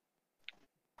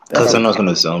 Because I know it's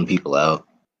gonna zone people out.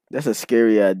 That's a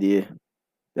scary idea.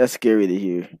 That's scary to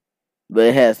hear, but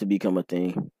it has to become a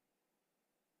thing.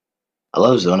 I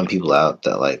love zoning people out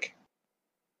that like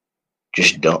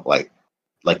just don't like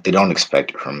they don't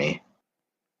expect it from me.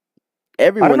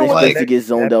 Everyone know what expects the to get next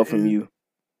zoned step out from is. you.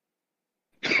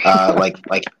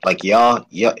 Like y'all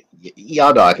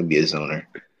know I can be a zoner.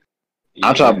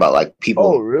 I'm talking about like people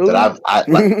Oh, really? that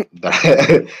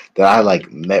that I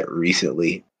like met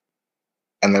recently,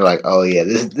 and they're like, "Oh yeah,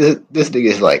 this nigga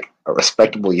is like a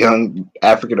respectable young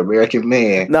African American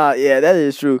man." Nah, yeah, that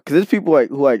is true. Cause there's people like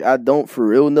who like I don't for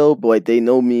real know, but like they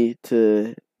know me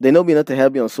enough to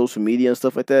have me on social media and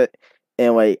stuff like that.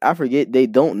 And like I forget they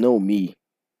don't know me.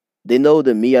 They know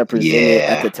the me I presented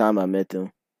at Yeah. the time I met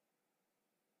them.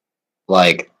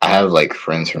 Like I have like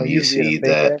friends from So you being a UC fake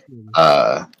that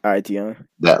ass? All right, Tion.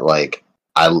 that like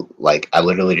I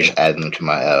literally just add them to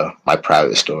my my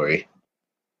private story,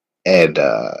 and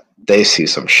they see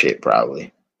some shit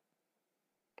probably.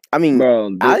 I mean,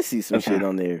 Bro, I see some okay. shit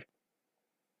on there.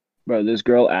 Bro, this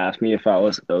girl asked me if I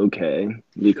was okay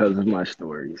because of my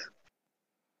stories.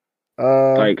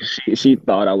 Like she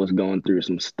thought I was going through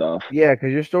some stuff. Yeah,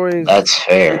 because your stories. That's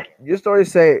fair. Your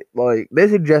stories say like they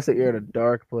suggest that you're in a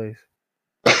dark place.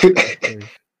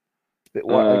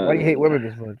 Why do you hate women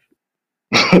this much?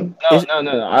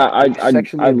 No. I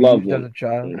Sexually love abused as a them.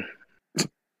 child.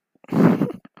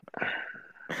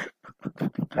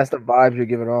 That's the vibes you're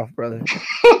giving off, brother.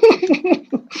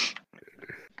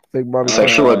 Think Bobby.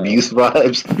 Sexual abuse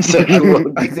vibes.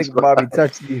 Sexual I abuse think Bobby vibes.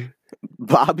 touched you.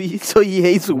 Bobby, so he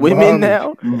hates women Bobby.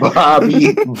 now?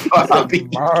 Bobby. Bobby.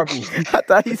 I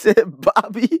thought he said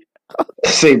Bobby.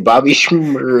 Say Bobby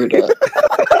Schmurda.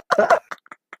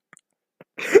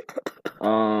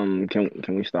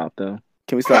 Can we stop though?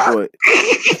 Can we stop what?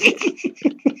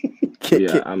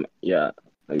 Yeah.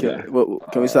 Okay.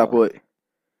 Can we stop what?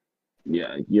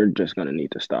 Yeah, you're just gonna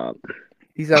need to stop.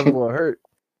 He sounds a little hurt.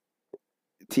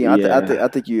 Tion, Yeah. I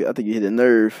think you hit a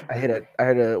nerve. I hit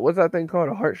a what's that thing called?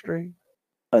 A heartstring?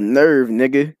 A nerve,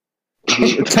 nigga.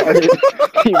 He retarded.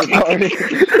 He retarded.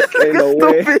 Ain't no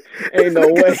way. Stupid. Ain't no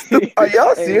way. Are y'all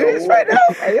Ain't no serious way. right now?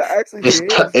 Are y'all actually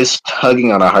serious? It's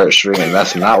tugging on a heartstring, and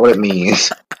that's not what it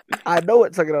means. I know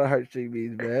what tugging on a heartstring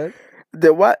means, man.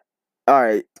 Then what? All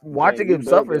right, Watching you him know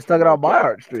suffer is this, tugging on my okay.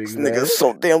 heartstrings, this nigga man.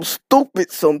 so damn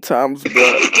stupid sometimes,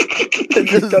 bro.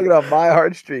 He's tugging on my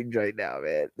heartstrings right now,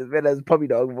 man. This man has puppy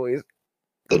dog voice.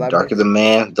 The darker the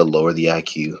man, the lower the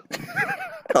IQ.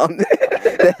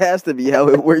 That has to be how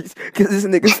it works, because this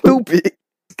nigga stupid.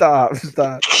 Stop.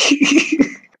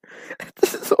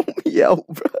 This is on me out,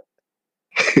 bro.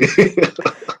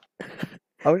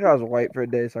 I wish I was white for a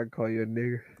day so I could call you a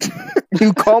nigger.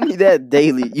 You call me that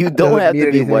daily. You don't Doesn't have mean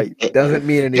to be anything. white. Doesn't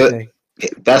mean anything.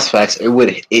 That's facts. It would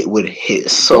hit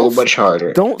so Don't- much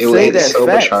harder. don't it would say hit that's so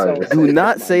much facts. harder. Do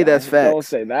not my say guy. that's facts. Don't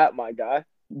say that, my guy.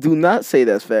 Do not say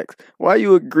that's facts. Why are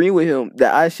you agreeing with him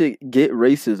that I should get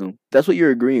racism? That's what you're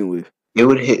agreeing with. It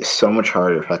would hit so much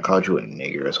harder if I called you a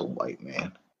nigger as a white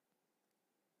man.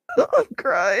 I'm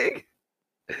crying.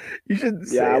 You shouldn't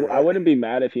say Yeah, that. I wouldn't be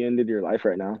mad if you ended your life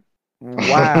right now.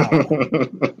 Wow.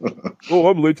 Oh,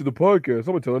 I'm late to the podcast.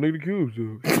 I'm gonna tell a nigga to kill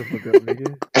himself. Shut the fuck up,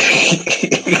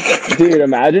 nigga. Dude,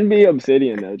 imagine being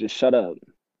Obsidian though. Just shut up.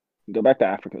 Go back to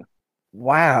Africa.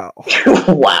 Wow.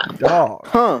 Wow. Dog.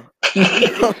 Huh.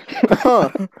 Huh.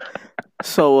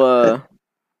 So,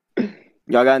 y'all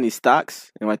got any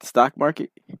stocks in like the stock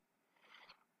market?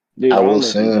 Dude, I will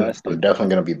almost soon. invested. I'm definitely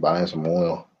gonna be buying some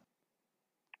oil.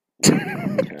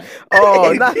 Okay.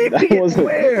 Oh, not,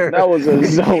 That was a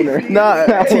zoner. nah,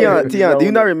 That was a Tion, do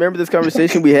you not zoner. remember this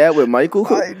conversation we had with Michael?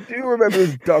 I do remember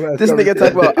this dumbass. This nigga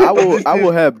talk about I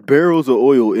will have barrels of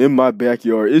oil in my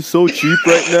backyard. It's so cheap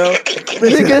right now.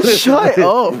 Nigga, shut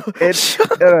up.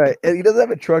 And, alright, and he doesn't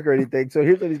have a truck or anything, so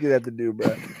here's what he's gonna have to do, bro.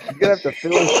 He's gonna have to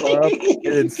fill his car up and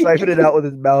then siphon it out with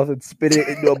his mouth and spit it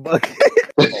into a bucket.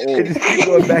 And just keep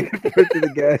going back and forth to the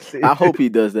gas station. I hope he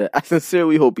does that. I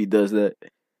sincerely hope he does that.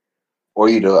 Or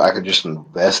I could just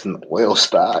invest in oil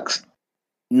stocks.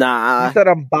 You Nah. said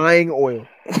I'm buying oil.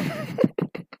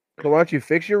 So why don't you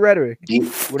fix your rhetoric? We're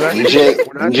not-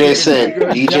 DJ said we're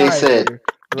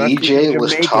not DJ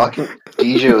was Jamaican. talking.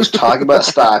 DJ was talking about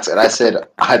stocks, and I said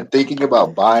I'm thinking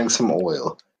about buying some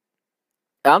oil.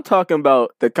 I'm talking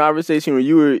about the conversation where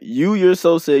you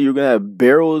yourself said you're gonna have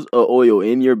barrels of oil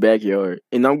in your backyard,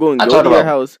 and I'm going to I go talked to your about-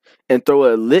 house and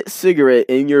throw a lit cigarette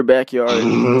in your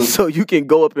backyard so you can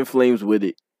go up in flames with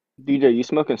it. DJ, you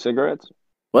smoking cigarettes?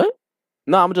 What?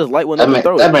 No, I'm just light one That up and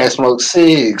throw man, it. that man smokes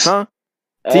cigs. Huh?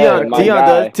 Hey, Tion my does.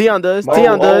 guy. Tion does. Oh,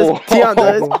 Tion does. oh, Tion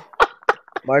does.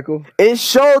 Michael, It's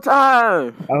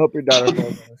showtime. I hope your daughter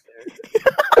falls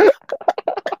downstairs.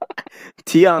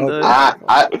 Tion Okay.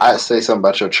 does. I say something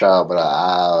about your child, but I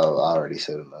already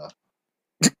said enough.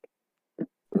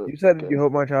 You said you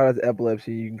hope my child has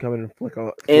epilepsy. You can come in and flick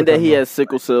on. And that he has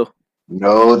sickle cell.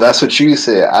 No, that's what you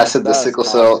said. I said the That's sickle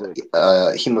cell toxic.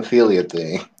 hemophilia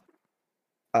thing.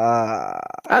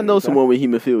 I know someone with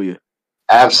hemophilia.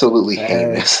 Absolutely Hey.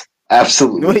 heinous.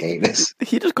 Absolutely Wait. heinous.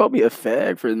 He just called me a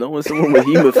fag for knowing someone with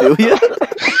hemophilia.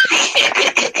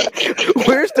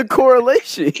 Where's the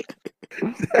correlation?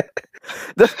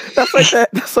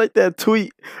 That's like that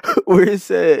tweet where it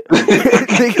said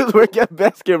niggas work at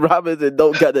Baskin Robbins and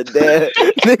don't got a dad.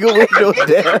 Nigga, where's your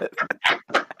dad?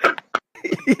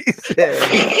 He said,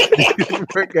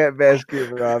 "Work at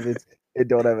Baskin Robbins and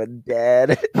don't have a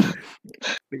dad."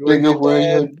 Nigga, where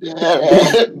your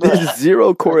dad? There's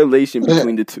zero correlation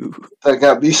between the two. That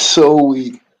got me so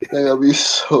weak. That got me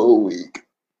so weak.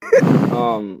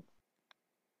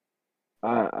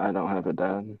 I don't have a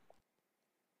dad.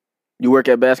 You work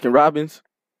at Baskin Robbins?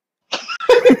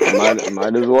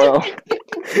 Might as well.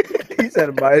 He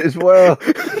said, "Might as well."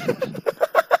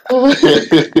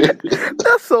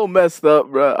 That's so messed up,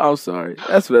 bro. I'm sorry.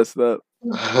 That's messed up.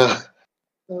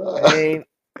 Pain.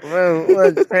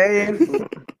 What's pain?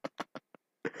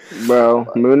 Bro,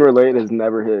 Moon Relate has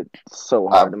never hit so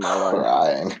hard I'm in my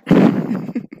life.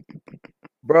 crying.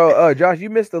 Bro, Josh, you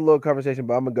missed a little conversation,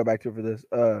 but I'm gonna go back to it for this.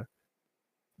 Did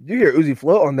you hear Uzi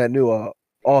float on that new All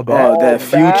Bad? Oh, that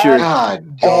future.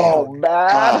 God Oh, damn.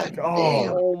 bad. God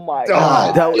damn. Oh my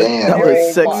God god. That damn.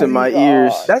 was sex in my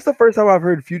ears. That's the first time I've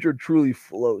heard Future truly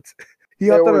float. He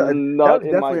There hopped on was a, nut that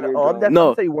was in my definitely eardrum. I'm definitely No.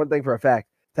 I'll tell you one thing for a fact.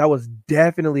 That was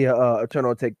definitely a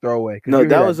Eternal Take throwaway. 'Cause No, you hear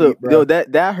that was beat, bro. no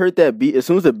that I heard that beat. As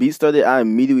soon as the beat started, I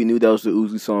immediately knew that was the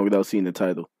Uzi song without seeing the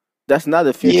title. That's not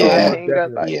a future. Yeah.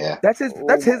 Definitely. Yeah. That's his. Oh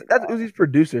That's his. my That's God. Uzi's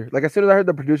producer. Like as soon as I heard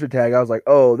the producer tag, I was like,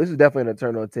 "Oh, this is definitely an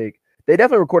Eternal Take." They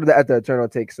definitely recorded that at the Eternal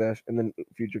Take sesh, and then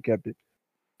Future kept it.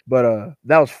 But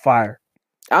that was fire.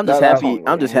 I'm just That happy. song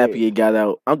I'm just hit. happy it got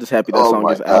out. I'm just happy that Oh song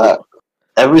my is god! out.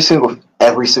 Every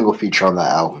single feature on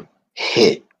that album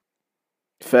hit.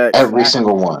 Facts. Every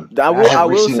single one. I Every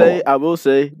single one. will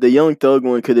say, the Young Thug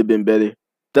one could have been better.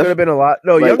 Could have been a lot.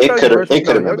 No, like, Young it Thug's could've- verse. it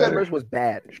could've been Young Thug's better. verse was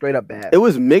bad, straight up bad. It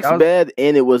was mixed That was- bad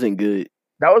and it wasn't good.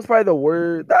 That was probably the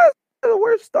worst. That's the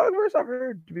worst Thug verse I've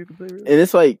heard. To be completely real. And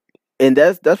it's like, and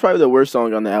that's probably the worst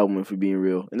song on the album, if we're being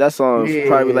real. And that song's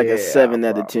probably like a 7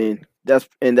 out of 10. That's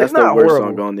It's the not worst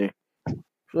horrible. song on there. It's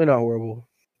really not horrible.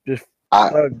 Just I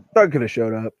Thug could have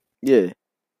showed up. Yeah.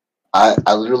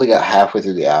 I literally got halfway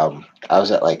through the album. I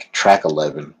was at like track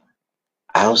 11.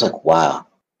 I was like, wow.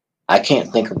 I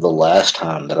can't think of the last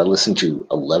time that I listened to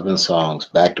 11 songs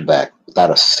back to back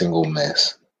without a single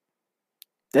miss.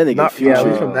 That nigga Not, Future. yeah, at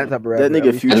least from that type of rapper. That nigga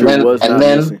At least- Future And then- was and not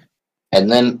then- missing.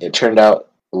 And then it turned out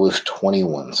it was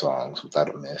 21 songs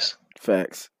without a miss.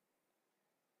 Facts.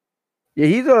 Yeah,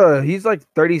 he's like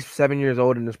 37 years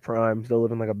old in his prime, still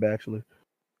living like a bachelor.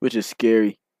 Which is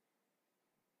scary.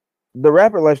 The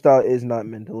rapper lifestyle is not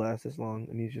meant to last this long,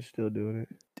 and he's just still doing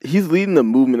it. He's leading the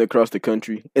movement across the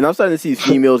country. And I'm starting to see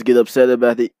females get upset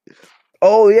about it.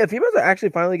 Oh yeah, females are actually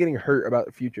finally getting hurt about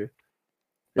the Future.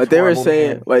 Like they were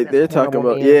saying, like they're talking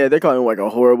about, yeah, they're calling him like a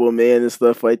horrible man and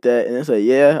stuff like that. And it's like,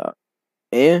 yeah,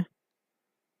 and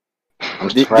I'm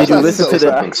did surprised you that listen to was the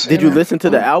something Did you sooner. listen to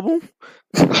the album?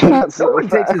 Someone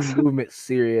takes his movement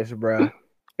serious, bro. It's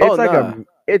Oh, like nah.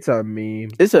 it's a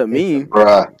meme. It's a meme.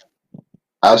 Bruh,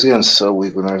 I was getting so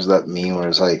weak when there was that meme where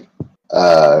it's like,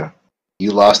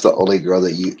 you lost the only girl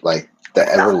that you like that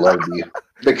ever loved you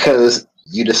because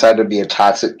you decided to be a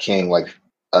toxic king, like,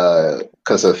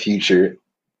 because of Future.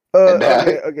 And,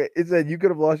 Okay. It said you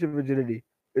could have lost your virginity.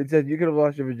 It said you could have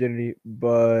lost your virginity,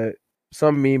 but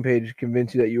some meme page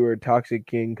convinced you that you were a toxic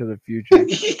king because of Future,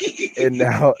 and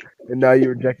now you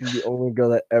rejected the only girl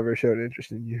that ever showed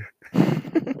interest in you.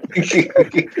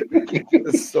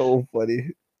 It's so funny.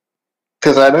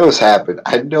 Because I know it's happened.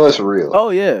 I know it's real. Oh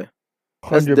yeah,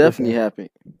 that's 100%. definitely happened.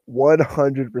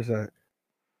 100%.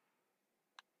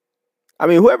 I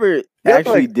mean, whoever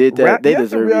actually did that, they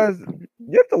deserve it.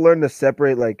 You have to learn to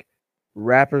separate like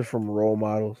rappers from role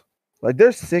models. Like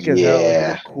they're sick as hell, like, Yeah.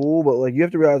 they're cool, but like you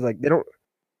have to realize like they don't.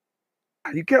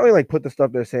 You can't really like put the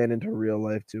stuff they're saying into real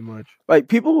life too much. Like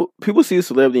people see a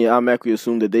celebrity and automatically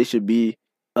assume that they should be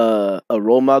a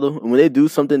role model, and when they do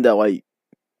something that like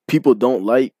people don't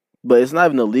like, but it's not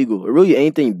even illegal, it really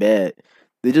ain't anything bad.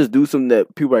 They just do something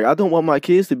that people are like, I don't want my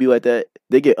kids to be like that.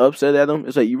 They get upset at them.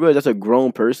 It's like you realize that's a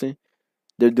grown person.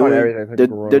 They're doing everything's a they're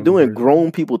grown doing person.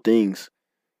 grown people things.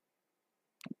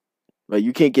 Like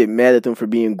you can't get mad at them for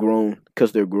being grown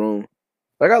because they're grown.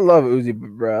 Like I love Uzi, but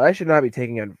bro, I should not be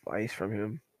taking advice from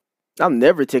him. I'm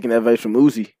never taking advice from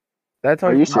Uzi. That's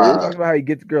Are you he serious? talks about how he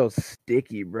gets girls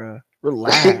sticky, bro.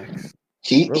 Relax.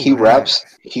 He Relax. raps.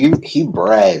 He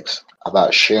brags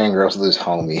about sharing girls with his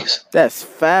homies. That's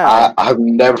foul. I've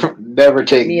never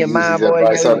taken Me and my Yeezy's boy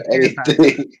advice on gotta share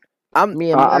anything. I'm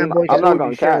Me and I'm my boy not Uzi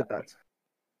gonna share cap. thoughts.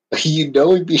 You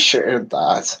know he'd be sharing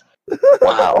thoughts.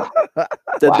 Wow,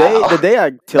 the day I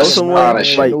tell That's someone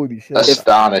astonishing. like Know he be sharing.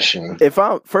 astonishing. if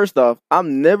I'm first off,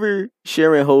 I'm never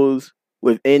sharing hoes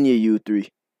with any of you three.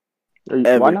 Why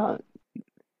Ever. not?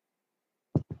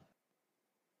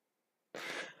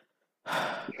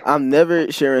 I'm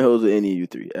never sharing hoes with any of you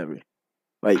three ever.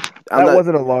 Like That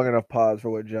wasn't a long enough pause for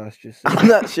what Josh just said. I'm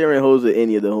not sharing hoes with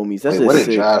any of the homies. That's Wait, what just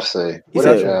did sick. Josh say? He What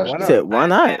said, did Josh why he say? said, why Hey,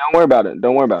 not? don't worry about it.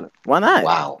 Don't worry about it. Why not?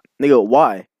 Wow. Nigga,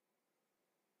 why?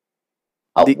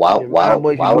 Did- Wow, Me and my wow,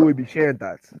 boy wow. Uzi be sharing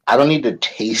thoughts. I don't need to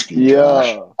taste you, Yeah.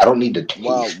 Josh. I don't need to taste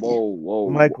Wow, you. whoa.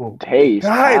 Michael, Taste.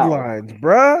 how? guidelines,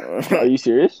 bruh. Are you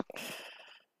serious?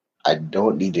 I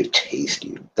don't need to taste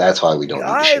you. That's why we don't need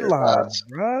to share Guidelines, thoughts.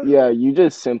 bruh. Yeah, you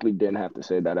just simply didn't have to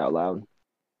say that out loud.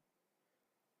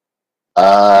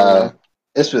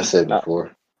 It's been said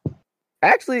before.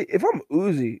 Actually, if I'm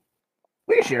Uzi,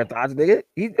 we can share thoughts, nigga.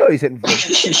 He know he's hitting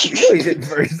first. You know he's hitting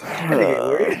first. That nigga ain't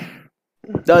worried.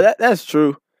 No, that's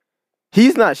true.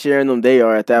 He's not sharing them. They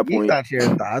are at that He's point. not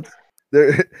sharing thoughts.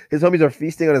 His homies are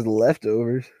feasting on his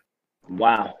leftovers.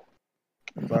 Wow.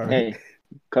 Sorry. Hey,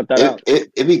 cut that out.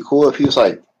 It'd be cool if he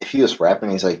was rapping.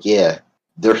 He's like, yeah,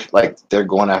 they're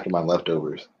going after my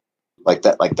leftovers. That'd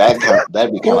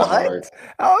be kind of hard.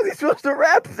 How is he supposed to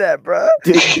rap that, bro?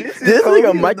 Dude, This this is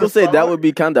nigga homies Michael in the said that song. would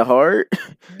be kind of hard.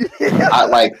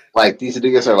 I like these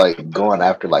niggas are like going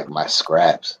after like my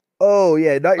scraps. Oh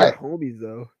yeah, not your Like- homies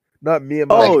though. Not me and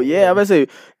my. Oh yeah, I'm gonna say,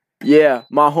 yeah,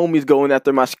 my homie's going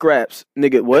after my scraps,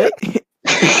 nigga. What?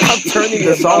 I'm turning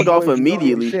the song off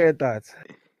immediately. Sharing thoughts.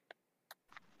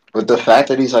 But the fact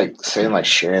that he's like saying like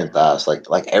sharing thoughts, like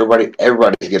everybody's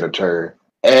gonna turn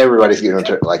everybody's getting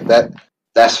returned like that.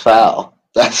 That's foul.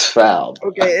 That's foul.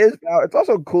 Okay, it's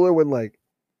also cooler when like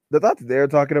the thoughts they're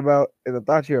talking about and the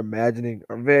thoughts you're imagining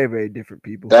are very, very different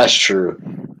people. That's true.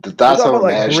 The They're thoughts talking I'm about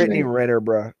like Brittany imagining. Renner,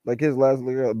 bro. Like his last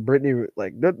Brittany,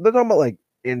 like they're talking about like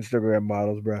Instagram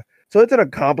models, bro. So it's an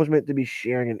accomplishment to be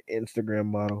sharing an Instagram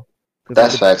model. 'Cause,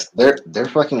 That's like, facts. They're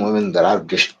fucking women that I've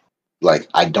just like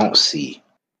I don't see.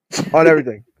 on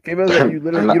everything. Females that you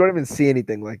They're literally not- you don't even see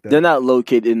anything like that. They're not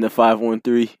located in the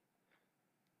 513.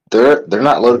 They're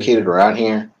not located around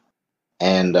here,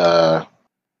 and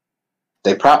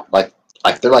they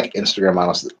like they're like Instagram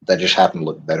models that just happen to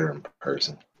look better in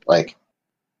person. Like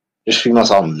just females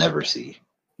I'll never see.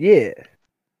 Yeah.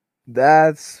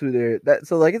 That's who they're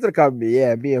so like it's a compliment.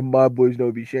 Yeah, me and my boys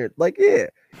know be sharing. Like, yeah,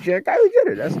 sharing Kylie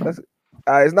Jenner. That's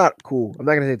it's not cool. I'm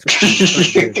not gonna say it's cool.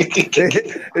 It's not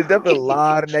good. There's definitely a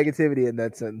lot of negativity in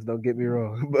that sentence, don't get me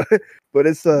wrong. But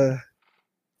it's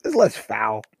less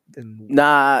foul than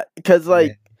Nah, cause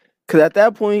at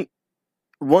that point,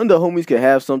 one of the homies could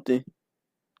have something.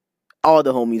 All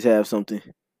the homies have something.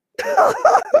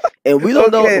 And we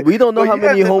don't know how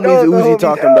many homies Uzi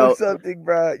talking about. Something,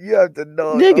 bro. You have to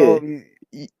know, nigga.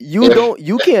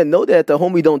 You can't know that the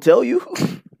homie don't tell you.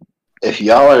 If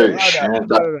y'all are sharing,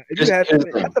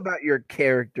 That's about your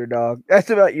character, dog.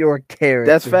 That's about your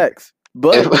character. That's facts.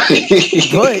 But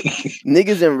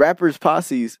niggas and rappers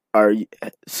posses are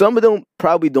some of them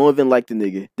probably don't even like the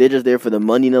nigga. They're just there for the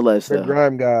money and the They're lifestyle.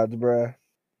 grime gods, bro.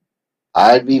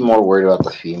 I'd be more worried about the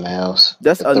females.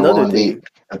 That's another thing.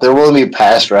 If they're willing to be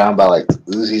passed around by like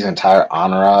Uzi's entire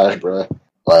entourage, bro.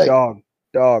 Like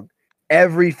dog.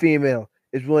 Every female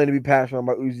is willing to be passed around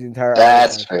by Uzi's entire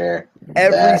that's entourage. fair.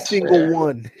 Every single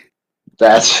one.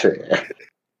 That's fair.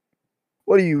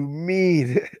 What do you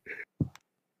mean?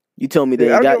 You tell me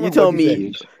Yeah, I that. don't You remember tell what you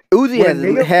me said. Uzi When a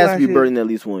nigga has to be flashes- burning at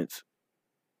least once.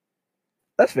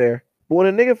 That's fair. But when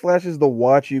a nigga flashes the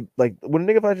watch when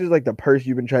a nigga flashes like the purse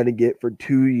you've been trying to get for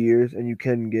 2 years and you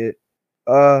couldn't get,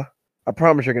 I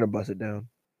promise you're gonna bust it down.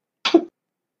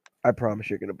 I promise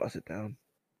you're gonna bust it down.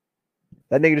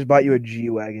 That nigga just bought you a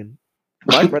G-Wagon.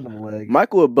 Spread them legs.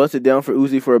 Michael would bust it down for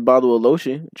Uzi for a bottle of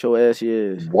lotion. Show ass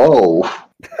is. Whoa.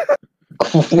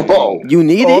 Whoa. You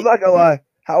need I'm it? not gonna lie.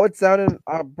 How it's sounding,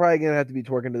 I'm probably gonna have to be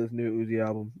twerking to this new Uzi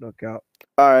album. No doubt.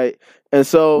 All right. And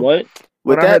so What?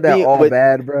 with When I heard that being all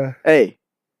bad, bro. hey,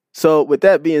 so with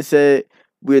that being said,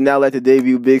 we're now like to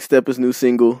debut Big Stepper's new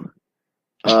single.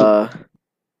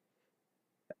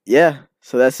 Yeah,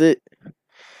 so that's it.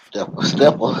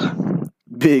 Stepper.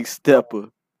 Big Stepper.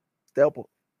 Stelpel.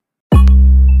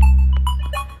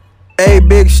 Hey,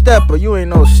 Big Stepper, you ain't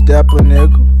no stepper,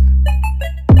 nigga.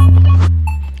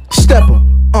 Stepper,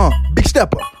 Big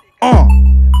Stepper,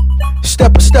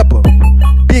 Stepper,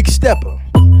 Big Stepper,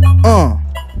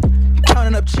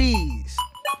 counting up cheese,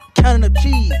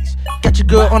 got your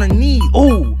girl on her knee,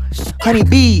 ooh, honey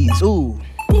bees, ooh,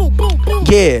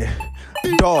 yeah,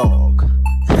 dog,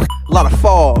 lot of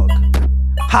fog,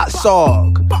 hot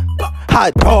sog,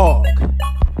 hot dog,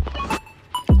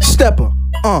 Stepper,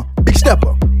 Big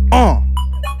Stepper,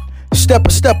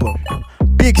 Stepper,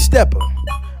 Big Stepper,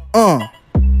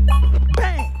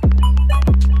 bang,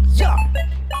 yeah.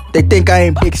 They think I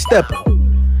ain't Big Stepper,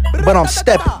 but I'm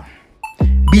stepping.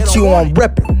 Beat you on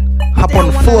reppin', hop on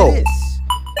the floor,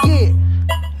 yeah.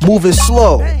 Moving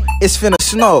slow, it's finna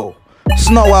snow.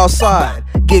 Snow outside,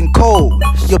 getting cold.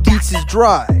 Your beats is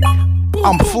dry.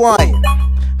 I'm flying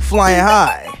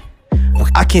high.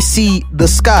 I can see the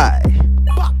sky.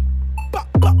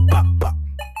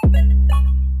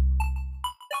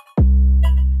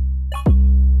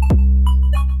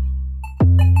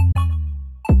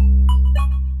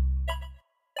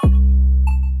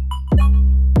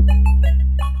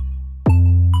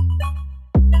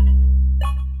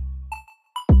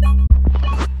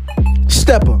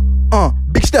 Stepper,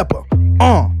 Big Stepper,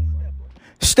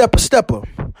 Stepper,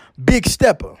 Big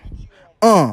Stepper,